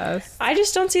 He's the best. I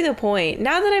just don't see the point.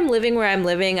 Now that I'm living where I'm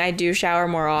living, I do shower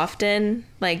more often,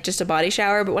 like just a body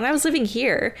shower. But when I was living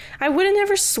here, I wouldn't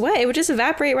ever sweat. It would just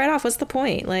evaporate right off. What's the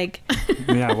point? Like,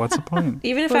 Yeah, what's the point?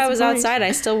 even if What's I the was point? outside,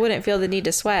 I still wouldn't feel the need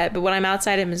to sweat. But when I'm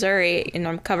outside in Missouri and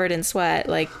I'm covered in sweat,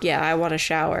 like, yeah, I want to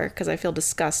shower because I feel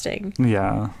disgusting.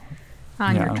 Yeah.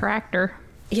 On Yeah. your tractor.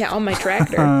 Yeah, on my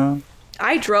tractor.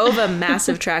 I drove a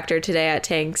massive tractor today at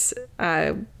Tanks,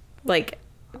 like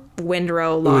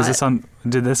windrow lot. Ooh, is this on?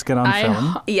 Did this get on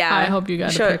film? Yeah. I hope you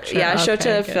got a picture. Yeah, Okay,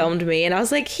 Shota good. filmed me, and I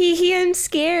was like, I'm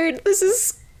scared. This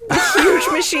is a huge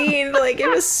machine. Like, it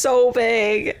was so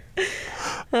big.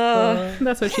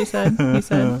 That's what she said. He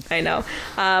said. I know.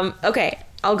 Okay,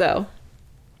 I'll go.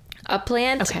 A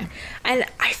plant. Okay. And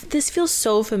this feels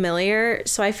so familiar,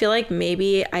 so I feel like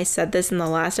maybe I said this in the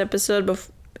last episode,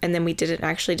 and then we didn't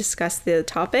actually discuss the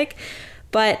topic.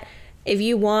 But if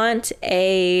you want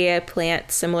a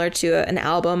plant similar to an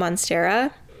Alba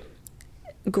Monstera,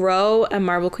 grow a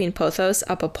Marble Queen Pothos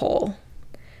up a pole.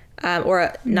 Not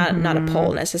a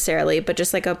pole necessarily, but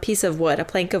just like a piece of wood, a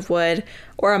plank of wood,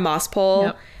 or a moss pole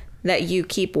Yep. that you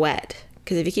keep wet.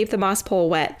 Because if you keep the moss pole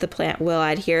wet, the plant will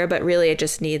adhere, but really it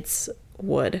just needs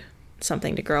wood,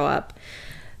 something to grow up.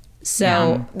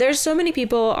 So there's so many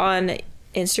people on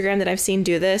Instagram that I've seen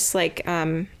do this, like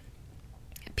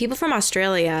people from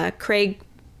Australia, Craig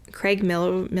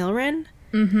Milren.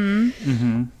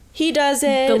 He does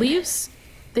it. The leaves,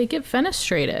 they get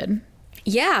fenestrated.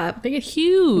 Yeah. They get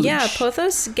huge. Yeah,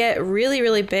 pothos get really,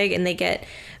 really big, and they get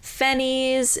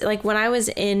fennies. Like when I was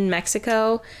in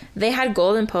Mexico, they had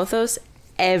golden pothos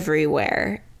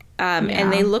everywhere.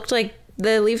 And they looked like,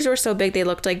 the leaves were so big, they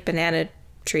looked like banana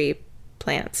tree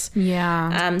plants.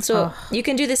 Yeah. So you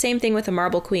can do the same thing with a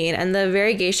marble queen, and the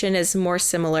variegation is more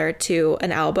similar to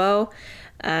an albo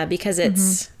because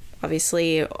it's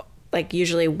obviously like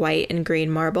usually white and green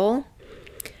marble.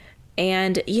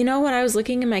 And you know, when I was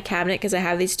looking in my cabinet, because I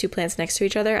have these two plants next to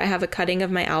each other, I have a cutting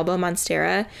of my Alba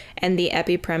Monstera and the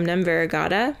Epipremnum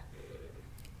variegata,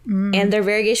 and their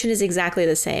variegation is exactly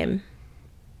the same.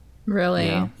 Really?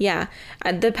 Yeah. Yeah.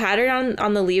 The pattern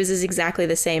on the leaves is exactly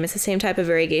the same. It's the same type of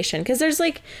variegation, because there's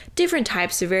like different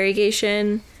types of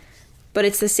variegation, but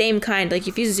it's the same kind. Like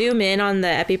if you zoom in on the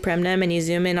Epipremnum and you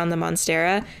zoom in on the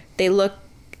Monstera, they look,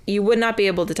 you would not be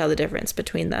able to tell the difference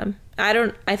between them.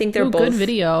 I think they're Ooh, both. good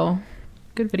video.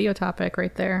 Good video topic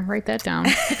right there. Write that down.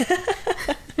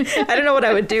 I don't know what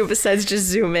I would do besides just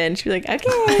zoom in. She'd be like,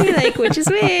 okay, like which is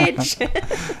which.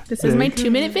 This is my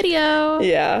 2-minute video.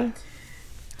 Yeah.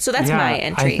 So that's my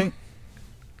entry. I think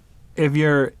if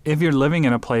you're living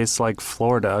in a place like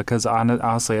Florida, because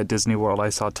honestly at Disney World I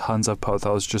saw tons of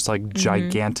pothos just like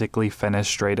gigantically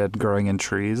fenestrated growing in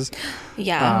trees.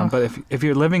 Yeah. But if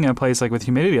you're living in a place like with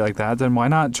humidity like that, then why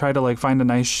not try to like find a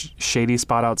nice shady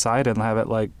spot outside and have it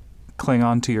like cling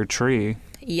onto your tree?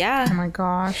 Yeah. Oh my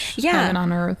gosh. Yeah. Heaven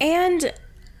on earth. And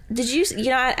did you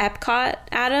know at Epcot,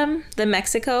 Adam, the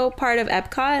Mexico part of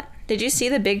Epcot, did you see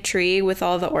the big tree with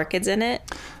all the orchids in it?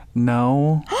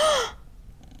 No.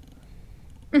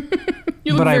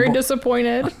 You look But very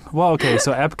disappointed. Well, okay,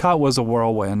 so Epcot was a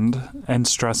whirlwind and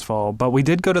stressful, but we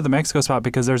did go to the Mexico spot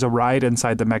because there's a ride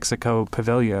inside the Mexico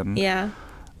pavilion Yeah.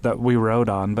 that we rode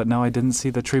on. But no, I didn't see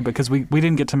the tree because we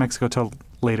didn't get to Mexico till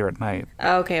later at night.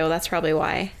 Okay, well that's probably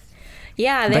why.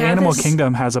 Yeah, they The have Animal this...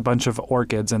 Kingdom has a bunch of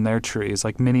orchids in their trees,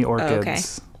 like mini orchids. Okay.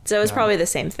 So it's probably the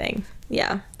same thing.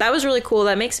 Yeah. That was really cool.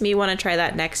 That makes me want to try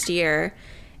that next year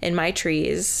in my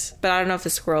trees. But I don't know if the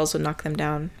squirrels would knock them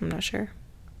down. I'm not sure.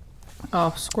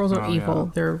 Oh, squirrels are Oh, evil.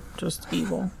 yeah. They're just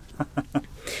evil.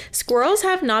 Squirrels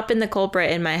have not been the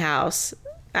culprit in my house,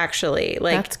 actually.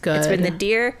 Like, That's good. It's been the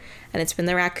deer and it's been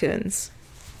the raccoons.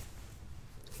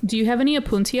 Do you have any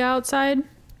Apuntia outside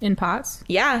in pots?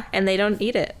 Yeah, and they don't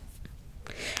eat it.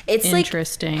 It's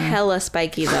Interesting. like hella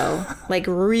spiky though, like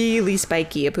really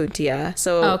spiky Apuntia.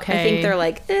 So I Okay. think they're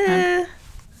like,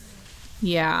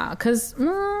 Yeah, because,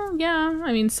 yeah,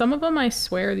 I mean, some of them, I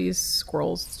swear, these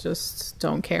squirrels just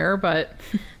don't care, but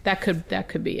that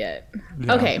could be it.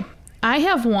 Yeah. Okay, I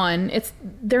have one.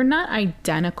 They're not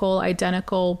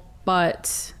identical,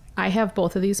 but I have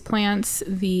both of these plants.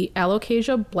 The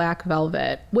Alocasia Black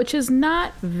Velvet, which is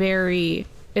not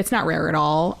it's not rare at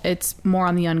all. It's more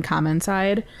on the uncommon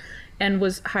side. and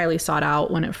was highly sought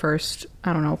out when it first,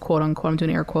 I don't know, quote unquote, I'm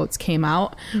doing air quotes, came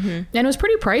out. And it was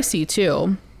pretty pricey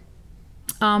too.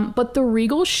 But the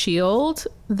Regal Shield,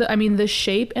 the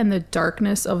shape and the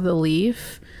darkness of the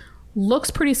leaf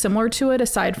looks pretty similar to it,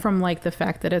 aside from like the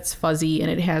fact that it's fuzzy and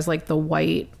it has like the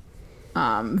white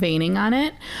veining on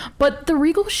it. But the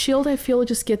Regal Shield, I feel,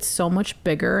 just gets so much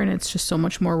bigger and it's just so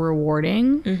much more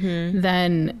rewarding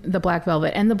than the Black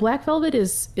Velvet. And the Black Velvet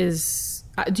is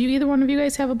do either one of you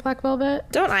guys have a Black Velvet?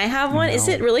 Don't I have one? No. Is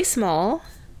it really small?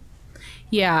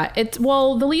 Yeah,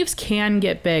 the leaves can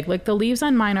get big. Like the leaves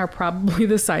on mine are probably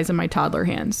the size of my toddler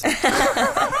hands.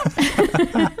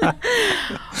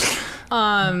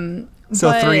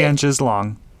 So 3 inches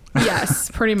long. Yes,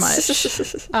 pretty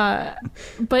much.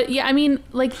 But yeah, I mean,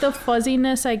 like the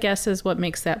fuzziness, I guess, is what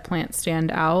makes that plant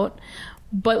stand out.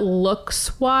 But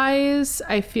looks wise,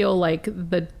 I feel like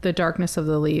the darkness of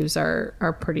the leaves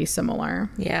are pretty similar.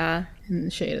 Yeah. In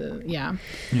the shade of Yeah.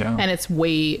 And it's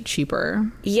way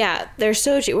cheaper. Yeah, they're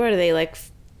so cheap. What are they, like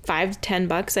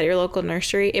 $5-10 at your local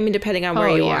nursery? I mean, depending on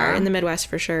where you are. In the Midwest,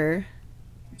 for sure.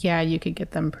 Yeah, you could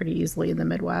get them pretty easily in the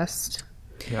Midwest.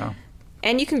 Yeah.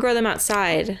 And you can grow them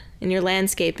outside in your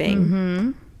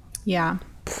landscaping. Yeah.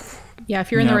 Yeah,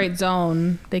 if you're in the right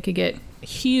zone, they could get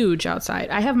huge outside.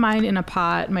 I have mine in a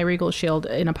pot, my Regal Shield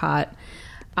in a pot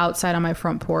outside on my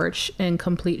front porch in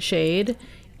complete shade.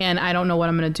 And I don't know what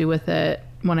I'm going to do with it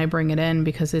when I bring it in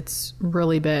because it's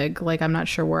really big. Like, I'm not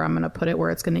sure where I'm going to put it, where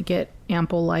it's going to get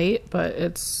ample light, but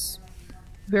it's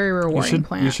very rewarding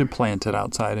plant. You should plant it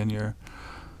outside in your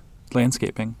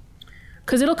landscaping.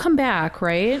 Because it'll come back,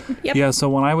 right? Yep. Yeah, so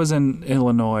when I was in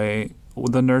Illinois,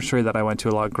 the nursery that I went to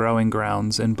a lot, Growing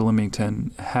Grounds in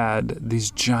Bloomington, had these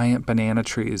giant banana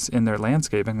trees in their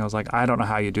landscaping. I was like, I don't know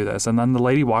how you do this. And then the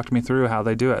lady walked me through how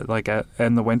they do it. Like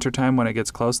in the wintertime when it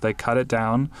gets close, they cut it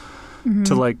down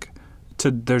to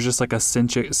there's just like a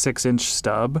 6-inch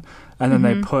stub. And then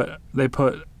they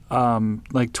put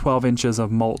like 12 inches of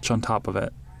mulch on top of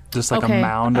it. Just like a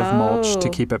mound of mulch to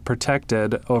keep it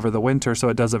protected over the winter so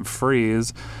it doesn't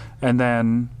freeze. And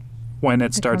then when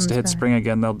it starts to hit spring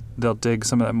again, they'll dig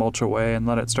some of that mulch away and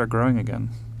let it start growing again.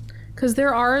 Because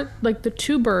there are, like, the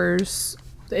tubers,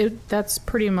 that's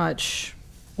pretty much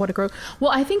what it grows.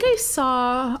 Well, I think I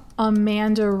saw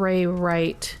Amanda Ray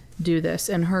Wright do this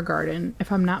in her garden,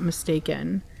 if I'm not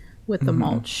mistaken, with the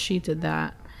mulch. She did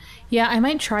that. Yeah, I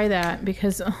might try that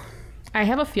because I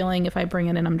have a feeling if I bring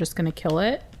it in, I'm just going to kill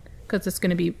it because it's going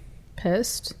to be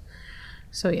pissed.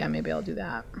 So, yeah, maybe I'll do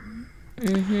that.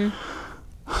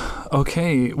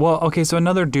 Okay. So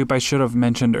another dupe I should have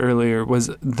mentioned earlier was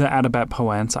the Attabat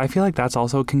Poense. I feel like that's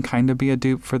also can kind of be a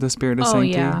dupe for the Spirit of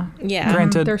Sancti. Yeah.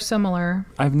 Granted, they're similar.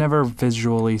 I've never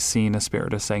visually seen a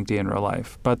Spirit of Sancti in real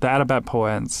life, but the Attabat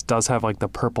Poense does have like the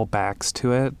purple backs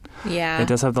to it. Yeah. It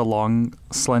does have the long,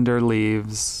 slender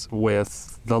leaves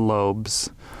with the lobes.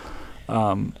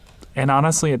 And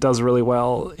honestly, it does really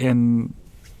well in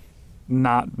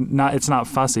it's not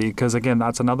fussy because, again,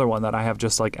 that's another one that I have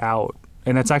just like out.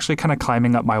 And it's actually kind of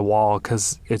climbing up my wall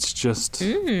because it's just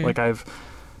like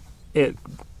it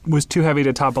was too heavy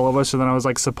to topple over. So then I was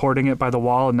like supporting it by the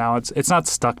wall. And now it's not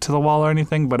stuck to the wall or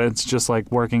anything, but it's just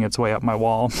like working its way up my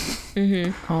wall.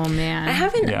 Oh, man. I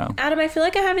haven't, Adam, I feel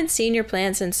like I haven't seen your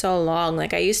plants in so long.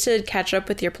 Like I used to catch up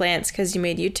with your plants because you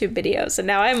made YouTube videos. And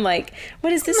now I'm like,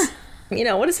 what is this?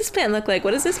 What does this plant look like?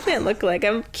 What does this plant look like?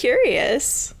 I'm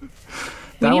curious.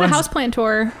 We need a houseplant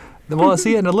tour. Well,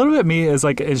 see, and a little bit me is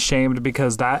shamed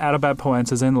because that Attabat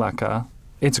Poense is in LECA.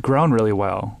 It's grown really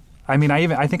well. I mean,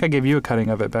 I think I gave you a cutting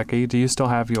of it, Becky. Do you still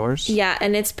have yours? Yeah,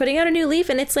 and it's putting out a new leaf,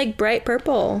 and it's like bright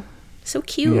purple. So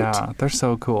cute. Yeah, they're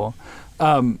so cool.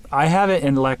 I have it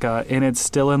in LECA, and it's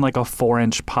still in like a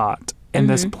 4-inch pot. And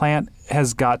this plant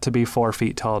has got to be 4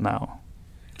 feet tall now.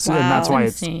 So, and that's why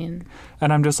insane.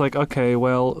 And I'm just like, okay,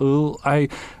 well, I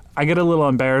get a little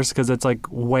embarrassed because it's like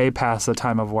way past the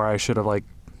time of where I should have like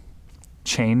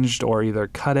changed or either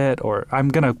cut it or I'm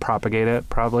gonna propagate it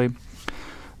probably.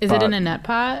 Is it in a net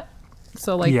pot?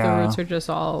 So like the roots are just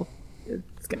all.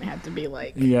 It's gonna have to be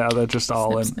like. Yeah, they're just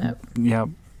all snip. Yeah.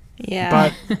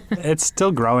 Yeah. But it's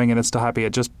still growing and it's still happy.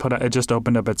 It just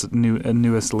opened up its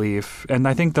newest leaf, and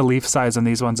I think the leaf size in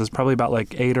these ones is probably about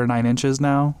like 8 or 9 inches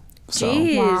now. So.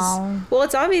 Jeez. Wow. Well,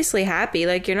 it's obviously happy.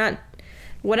 Like you're not,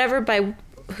 whatever by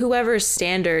whoever's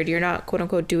standard, you're not quote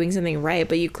unquote doing something right,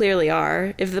 but you clearly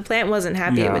are. If the plant wasn't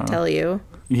happy, it would tell you.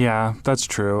 Yeah, that's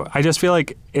true. I just feel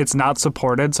like it's not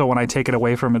supported, so when I take it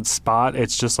away from its spot,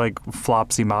 it's just like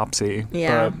flopsy mopsy.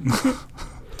 Yeah. But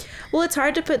well, it's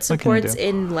hard to put supports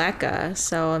in LECA,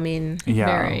 so I mean.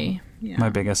 Yeah. My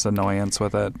biggest annoyance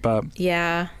with it, but.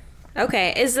 Yeah.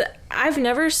 Okay, I've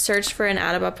never searched for an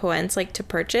Atabapoense like to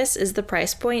purchase. Is the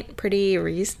price point pretty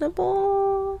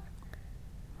reasonable?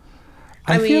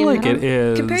 I feel like it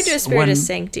is compared to a Spiritus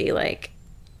Sancti. Like,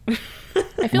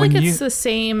 I feel like it's the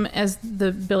same as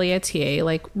the Billietier,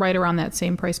 like right around that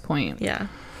same price point. Yeah.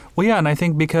 Well, yeah, and I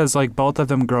think because like both of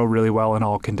them grow really well in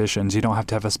all conditions, you don't have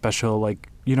to have a special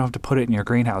you don't have to put it in your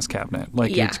greenhouse cabinet.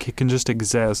 Like it can just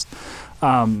exist.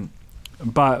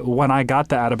 But when I got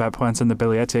the Atabapoense and the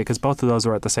Billietier, because both of those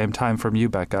were at the same time from you,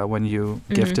 Becca, when you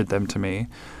gifted them to me,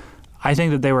 I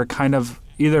think that they were kind of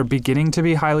either beginning to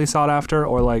be highly sought after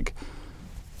or like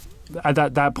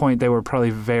at that point they were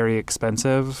probably very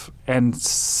expensive. And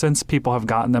since people have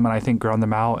gotten them and I think grown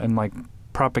them out and like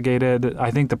propagated,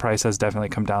 I think the price has definitely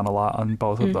come down a lot on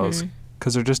both of those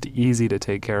because they're just easy to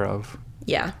take care of.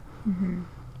 Yeah.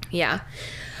 Yeah.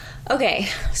 Okay,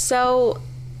 so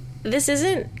this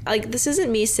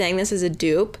isn't me saying this as a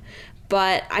dupe,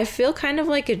 but I feel kind of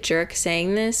like a jerk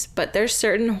saying this, but there's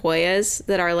certain Hoyas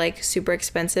that are like super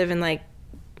expensive and like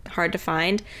hard to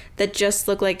find that just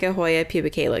look like a Hoya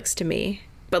pubicalyx to me,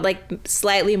 but like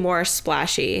slightly more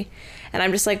splashy. And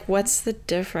I'm just like, what's the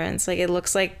difference? Like, it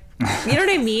looks like, you know what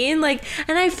I mean? Like,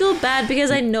 and I feel bad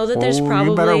because I know that there's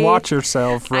probably... You better watch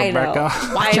yourself, Rebecca.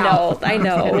 I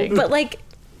know. But like,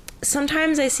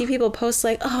 sometimes I see people post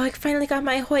like, oh, I finally got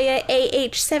my Hoya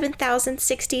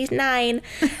AH7069.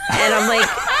 And I'm like,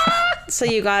 so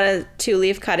you got a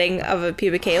 2-leaf cutting of a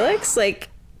pubicalyx? Like,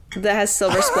 that has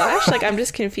silver splash? Like, I'm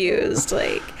just confused.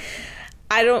 Like,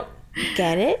 I don't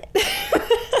get it.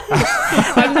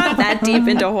 I'm not that deep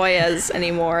into Hoyas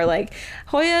anymore. Like,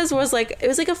 Hoyas was like, it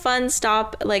was like a fun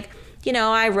stop. Like, you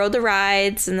know, I rode the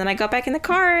rides and then I got back in the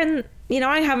car and, you know,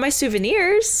 I have my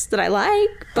souvenirs that I like,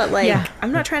 but like,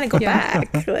 I'm not trying to go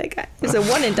back. Like, it's a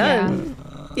one and done.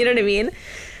 You know what I mean?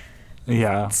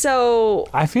 Yeah. So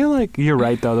I feel like you're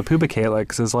right though. The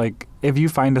pubicalyx is like, if you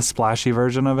find a splashy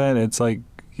version of it, it's like,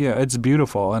 yeah, it's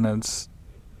beautiful and it's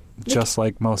just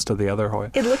like most of the other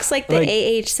Hoya. It looks like the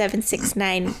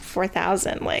AH769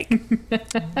 4000. Like,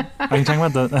 are you talking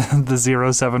about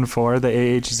the 074, the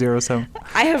AH07?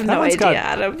 I have no idea.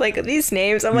 Adam. Like, these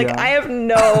names, I'm like, I have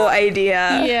no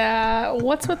idea. Yeah,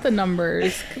 what's with the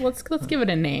numbers? Let's give it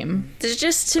a name. It's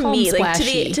just to me, like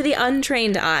to the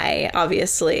untrained eye,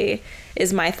 obviously,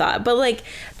 is my thought. But like,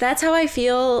 that's how I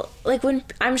feel. Like, when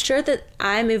I'm sure that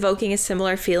I'm evoking a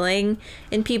similar feeling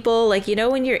in people. Like, you know,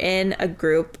 when you're in a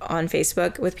group on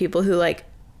Facebook with people who like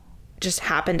just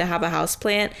happen to have a house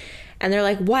plant and they're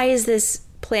like, why is this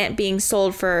plant being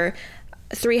sold for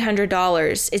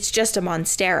 $300? It's just a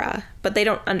monstera. But they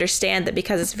don't understand that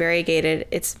because it's variegated,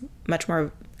 it's much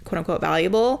more quote unquote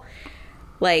valuable.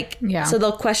 Like, so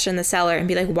they'll question the seller and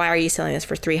be like, why are you selling this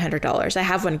for $300? I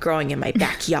have one growing in my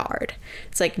backyard.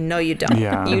 It's like, no, you don't.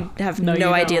 Yeah. You have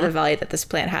no idea the value that this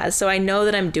plant has. So I know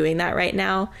that I'm doing that right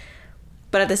now.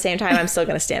 But at the same time, I'm still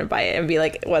going to stand by it and be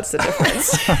like, what's the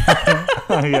difference?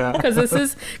 Yeah. Because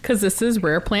this is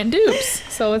rare plant dupes.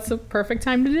 So it's a perfect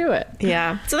time to do it.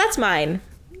 Yeah. So that's mine.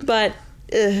 But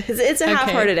it's a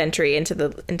half-hearted entry into the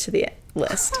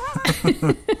list.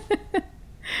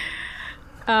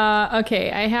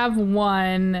 Okay, I have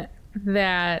one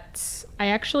that I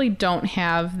actually don't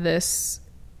have this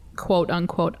quote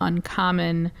unquote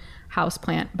uncommon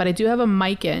houseplant, but I do have a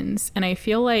Micans, and I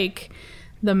feel like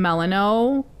the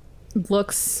Melano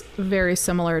looks very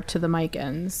similar to the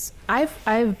Micans.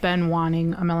 I've been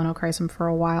wanting a Melanochrysum for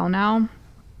a while now.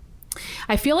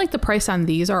 I feel like the price on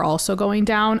these are also going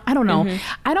down. I don't know.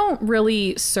 I don't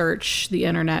really search the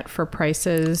internet for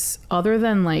prices other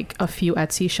than like a few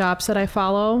Etsy shops that I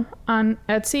follow on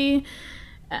Etsy.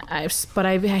 But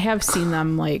I have seen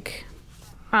them like,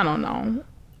 I don't know.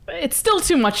 It's still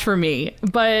too much for me,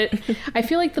 but I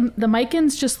feel like the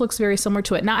Micans just looks very similar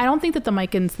to it. Now, I don't think that the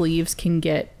Micans leaves can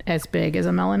get as big as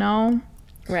a Melano.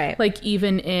 Right. Like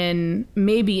even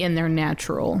maybe in their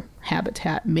natural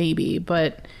habitat, maybe,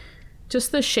 but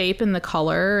just the shape and the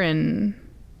color and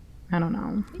I don't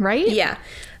know, right? Yeah.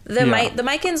 The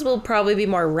Micans will probably be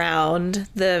more round.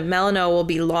 The Melano will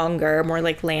be longer, more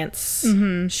like lance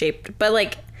shaped. But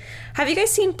like, have you guys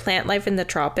seen Plant Life in the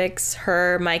Tropics?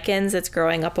 Her Micans that's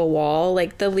growing up a wall.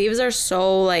 Like, the leaves are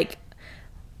so like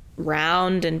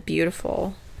round and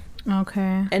beautiful.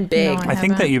 Okay. And big. I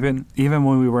think that even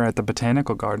when we were at the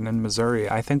Botanical Garden in Missouri,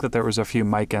 I think that there was a few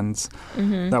Micans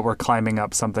that were climbing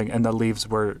up something and the leaves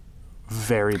were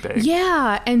very big.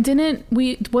 Yeah, and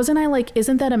wasn't I like,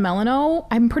 isn't that a Melano?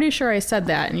 I'm pretty sure I said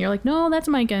that, and you're like, no, that's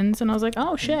Micans, and I was like,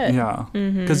 oh shit. Yeah,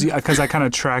 because I kind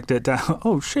of tracked it down.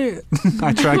 Oh shit,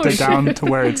 I tracked it down to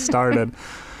where it started,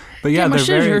 But yeah, my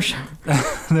they're very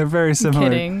scissors. they're very similar.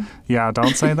 Kidding. Yeah,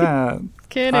 don't say that.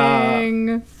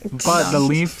 Kidding. But the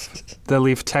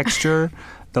leaf texture,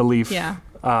 the leaf Yeah.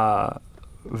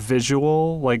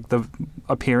 visual, like the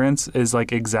appearance is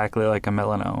like exactly like a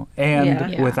Milano,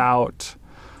 and Yeah. without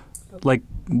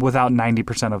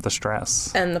 90% of the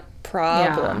stress. And the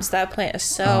problems. That plant is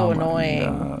so Oh my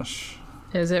annoying. gosh.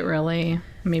 Is it really?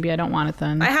 Maybe I don't want it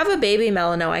then. I have a baby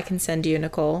Melano I can send you,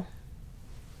 Nicole.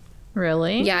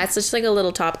 Really? Yeah, it's just like a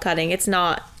little top cutting. It's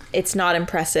not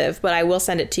impressive, but I will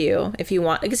send it to you if you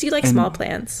want, because you like small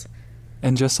plants.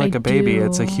 And just like I a baby,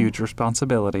 it's a do. huge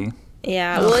responsibility.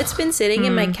 Yeah, well, it's been sitting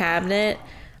in my cabinet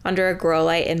under a grow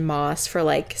light in moss for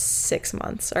like 6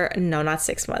 months. Or no, not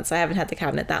 6 months. I haven't had the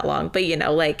cabinet that long. But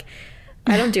like,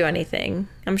 I don't do anything.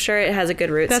 I'm sure it has a good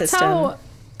root system.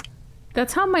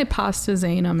 That's how my pasta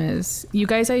zanum is. You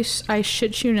guys, I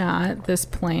shit you not, this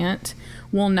plant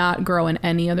will not grow in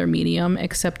any other medium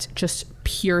except just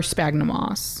pure sphagnum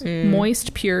moss.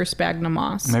 Moist, pure sphagnum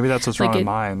moss. Maybe that's what's wrong with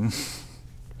mine.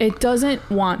 It doesn't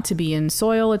want to be in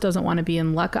soil. It doesn't want to be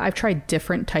in leca. I've tried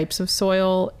different types of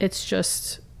soil. It's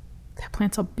just, that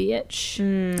plant's a bitch.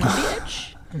 A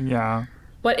bitch. Yeah.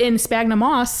 But in sphagnum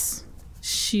moss,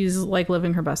 she's like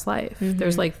living her best life.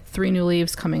 There's like 3 new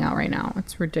leaves coming out right now.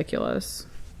 It's ridiculous.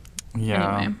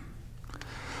 Yeah. Anyway.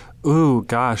 Ooh,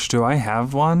 gosh, do I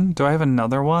have one? Do I have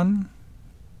another one?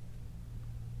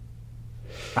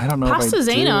 I don't know. Pasta if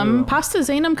I zanum. do. Pasta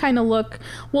zanum kind of look,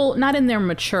 well, not in their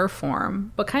mature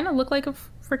form, but kind of look like a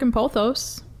freaking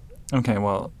pothos. Okay,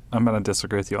 well, I'm gonna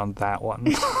disagree with you on that one.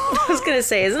 I was going to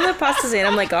say, isn't the pasta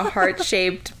zanum like a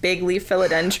heart-shaped big leaf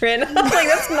philodendron? Like,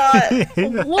 that's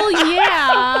not... Well,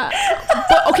 yeah.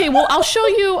 But okay, well, I'll show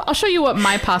you what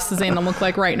my pasta zanum look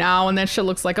like right now, and that shit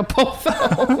looks like a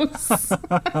pothos.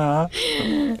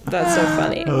 That's so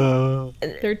funny.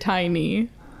 They're tiny.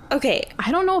 Okay,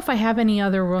 I don't know if I have any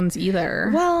other ones either.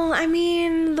 well, I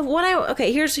mean,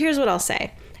 here's what I'll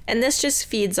say. And this just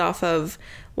feeds off of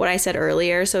what I said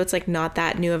earlier, so it's like not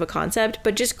that new of a concept,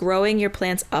 but just growing your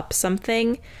plants up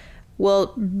something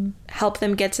will help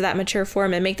them get to that mature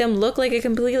form and make them look like a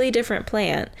completely different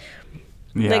plant.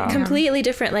 Yeah. Like completely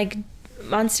different, like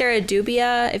Monstera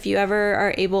dubia, if you ever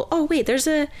are able. Oh wait,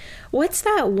 what's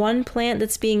that one plant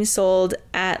that's being sold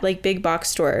at like big box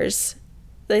stores?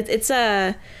 It's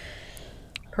a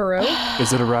Peru?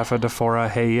 Is it a Rhaphidophora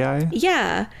heyi?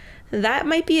 yeah, that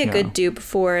might be a Yeah. good dupe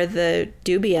for the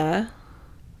dubia.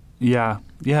 Yeah.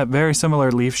 Yeah, very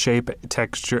similar leaf shape,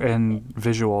 texture, and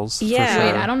visuals. for Yeah. sure.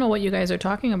 Wait, I don't know what you guys are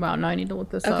talking about. Now I need to look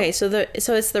this up. Okay, so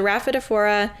it's the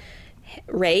Rhaphidophora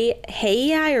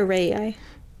heyi or rayi?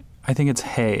 I think it's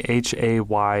hay,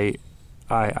 Hayyii.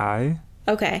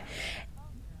 Okay.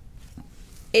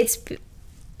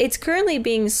 It's currently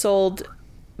being sold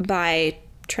by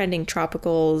Trending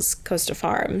Tropicals, Costa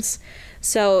Farms.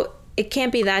 So it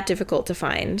can't be that difficult to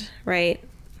find, right?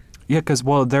 Yeah, because,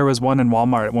 well, there was one in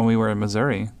Walmart when we were in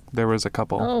Missouri. There was a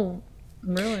couple. Oh,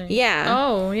 really? Yeah.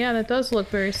 Oh, yeah, that does look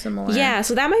very similar. Yeah,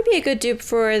 so that might be a good dupe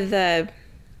for the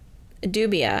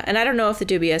dubia. And I don't know if the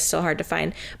dubia is still hard to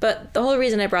find. But the whole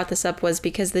reason I brought this up was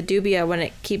because the dubia, when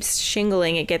it keeps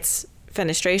shingling, it gets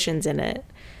fenestrations in it.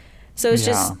 So it's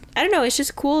just, I don't know, it's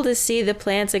just cool to see the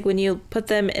plants, like when you put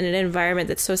them in an environment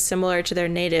that's so similar to their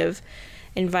native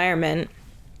environment,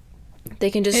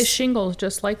 they can just... It shingles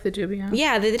just like the dubia.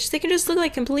 Yeah, they can just look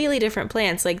like completely different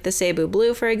plants. Like the Cebu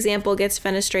Blue, for example, gets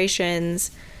fenestrations.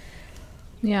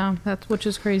 Yeah, which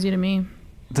is crazy to me.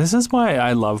 This is why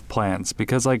I love plants,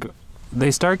 because, like, they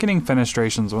start getting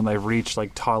fenestrations when they reach,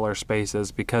 like, taller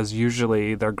spaces, because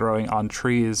usually they're growing on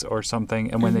trees or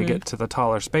something, and when they get to the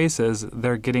taller spaces,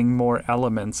 they're getting more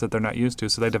elements that they're not used to,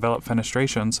 so they develop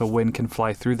fenestration so wind can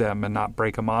fly through them and not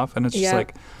break them off, and it's just Yeah.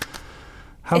 like,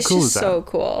 how It's cool just is that? so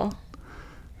cool.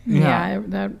 Yeah,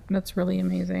 that's really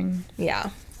amazing. Yeah.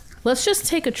 Let's just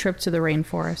take a trip to the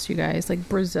rainforest, you guys, like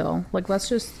Brazil. Like let's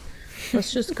just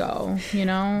go, you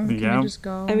know? Can Yeah. we just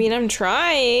go? I mean, I'm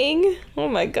trying. Oh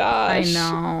my I gosh.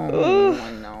 know.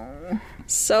 I know.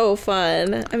 So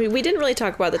fun. I mean, we didn't really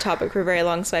talk about the topic for very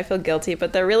long, so I feel guilty,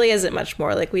 but there really isn't much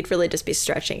more. Like, we'd really just be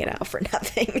stretching it out for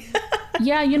nothing.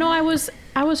 Yeah, you know, I was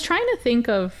trying to think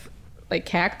of like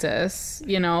cactus,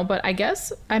 you know, but I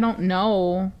guess I don't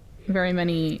know very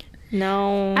many.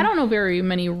 No. I don't know very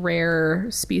many rare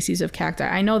species of cacti.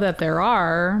 I know that there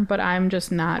are, but I'm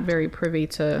just not very privy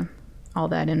to all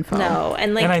that info. No.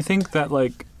 And like, And I think that,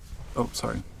 like, oh,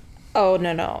 sorry. oh,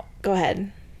 no. Go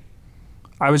ahead.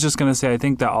 I was just going to say, I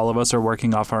think that all of us are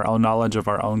working off our own knowledge of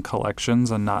our own collections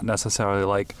and not necessarily,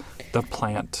 like, the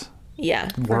plant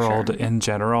world sure. in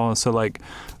general. So like,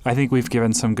 I think we've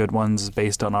given some good ones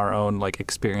based on our own like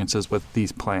experiences with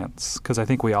these plants, because I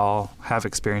think we all have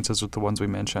experiences with the ones we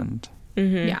mentioned.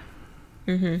 Yeah.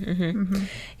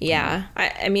 Yeah.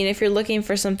 I mean, if you're looking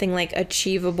for something like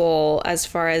achievable as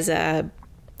far as a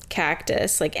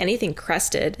cactus, like anything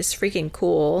crested is freaking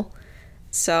cool.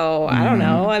 So I don't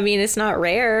know. I mean, it's not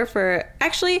rare for,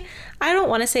 actually, I don't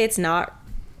want to say it's not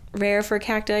rare for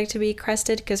cacti to be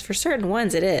crested, because for certain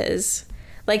ones it is.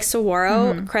 Like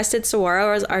saguaro, crested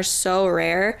saguaros are so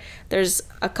rare. There's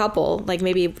a couple, like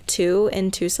maybe 2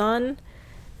 in Tucson.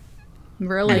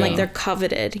 Really? And like they're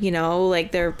coveted, you know,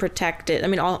 like they're protected. I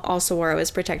mean, all saguaro is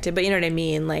protected, but you know what I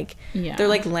mean? Like they're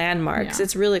like landmarks. Yeah.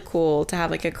 It's really cool to have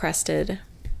like a crested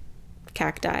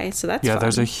cacti. So that's fun.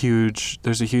 There's a huge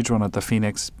one at the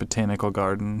Phoenix Botanical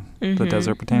Garden, the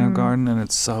Desert Botanical Garden, and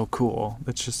it's so cool.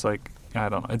 It's just like, I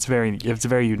don't know, it's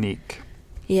very unique.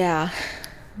 Yeah.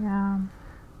 Yeah.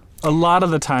 A lot of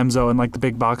the times, though, in like the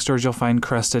big box stores, you'll find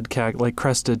crested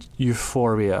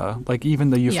euphorbia, like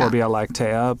even the Euphorbia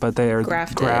lactea, but they are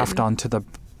grafted onto the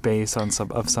base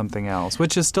of something else,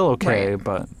 which is still okay,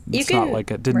 but it's not like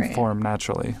it didn't form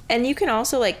naturally. And you can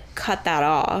also like cut that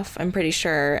off, I'm pretty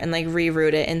sure, and like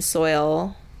reroot it in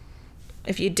soil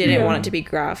if you didn't want it to be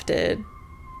grafted.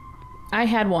 I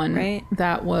had one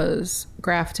that was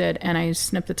grafted, and I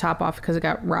snipped the top off because it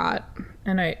got rot,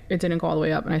 and it didn't go all the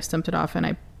way up, and I snipped it off, and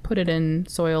I put it in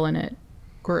soil, and it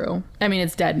grew. I mean,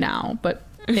 it's dead now, but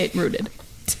it rooted.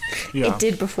 It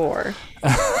did before.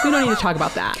 We don't need to talk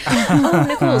about that. Oh,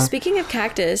 Nicole, speaking of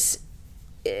cactus,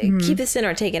 keep this in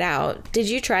or take it out. Did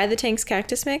you try the Tanks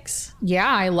cactus mix? Yeah,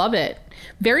 I love it.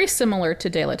 Very similar to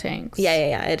De La Tanks.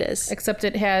 Yeah, it is. Except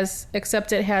it has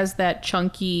that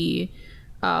chunky,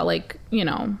 like, you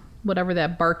know, whatever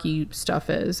that barky stuff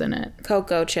is in it.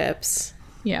 Cocoa chips.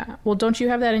 Yeah. Well, don't you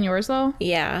have that in yours, though?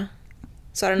 Yeah.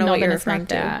 So I don't know what you're referring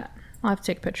to. That. I'll have to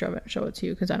take a picture of it and show it to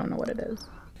you, because I don't know what it is.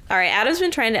 All right, Adam's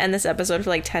been trying to end this episode for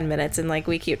like 10 minutes, and like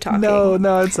we keep talking. No,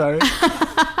 it's all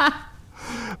right.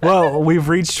 Well, we've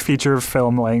reached feature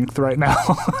film length right now.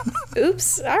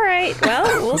 Oops. All right.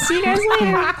 Well, we'll see you guys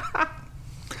later.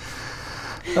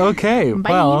 Okay,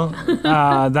 well,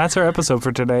 that's our episode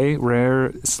for today.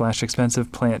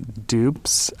 Rare/expensive plant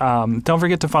dupes. Don't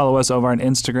forget to follow us over on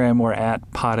Instagram. We're at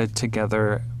Potted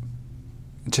Together.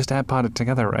 Just at Potted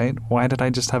Together, right? Why did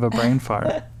I just have a brain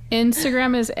fart?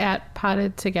 Instagram is at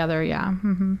Potted Together, yeah.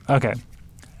 Okay,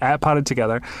 at Potted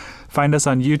Together. Find us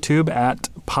on YouTube at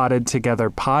Potted Together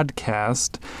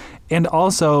Podcast. And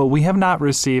also, we have not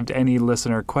received any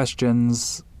listener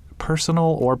questions,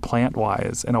 personal or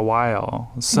plant-wise, in a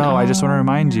while. So I just want to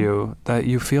remind you that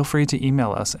you feel free to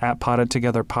email us at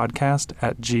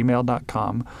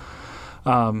pottedtogetherpodcast@gmail.com.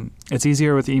 It's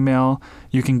easier with email.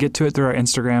 You can get to it through our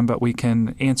Instagram, but we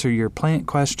can answer your plant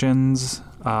questions,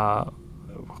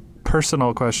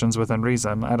 personal questions within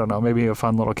reason. I don't know, maybe a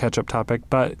fun little catch-up topic,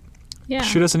 but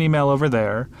shoot us an email over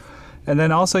there. And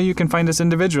then also you can find us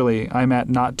individually. I'm at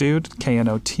NotDude,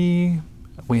 KNOT.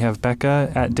 We have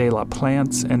Becca at De La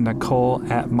Plants and Nicole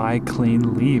at My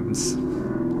Clean Leaves.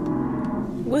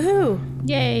 Woohoo!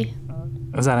 Yay.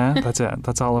 Is that it? That's it.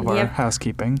 That's all of our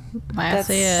housekeeping. That's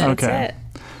it. Okay. That's it.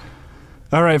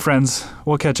 All right, friends.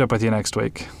 We'll catch up with you next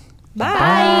week. Bye.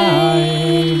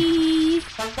 Bye.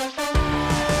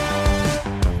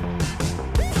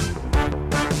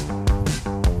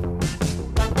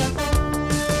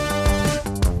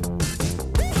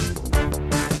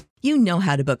 You know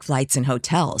how to book flights and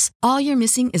hotels. All you're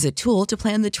missing is a tool to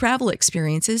plan the travel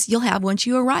experiences you'll have once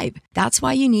you arrive. That's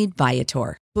why you need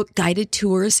Viator. Book guided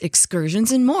tours, excursions,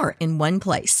 and more in one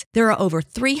place. There are over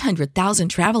 300,000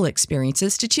 travel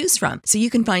experiences to choose from, so you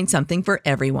can find something for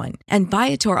everyone. And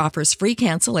Viator offers free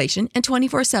cancellation and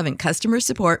 24/7 customer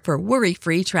support for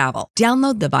worry-free travel.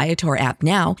 Download the Viator app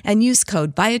now and use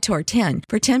code Viator10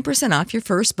 for 10% off your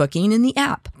first booking in the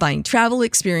app. Find travel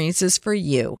experiences for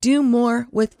you. Do more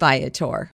with Viator.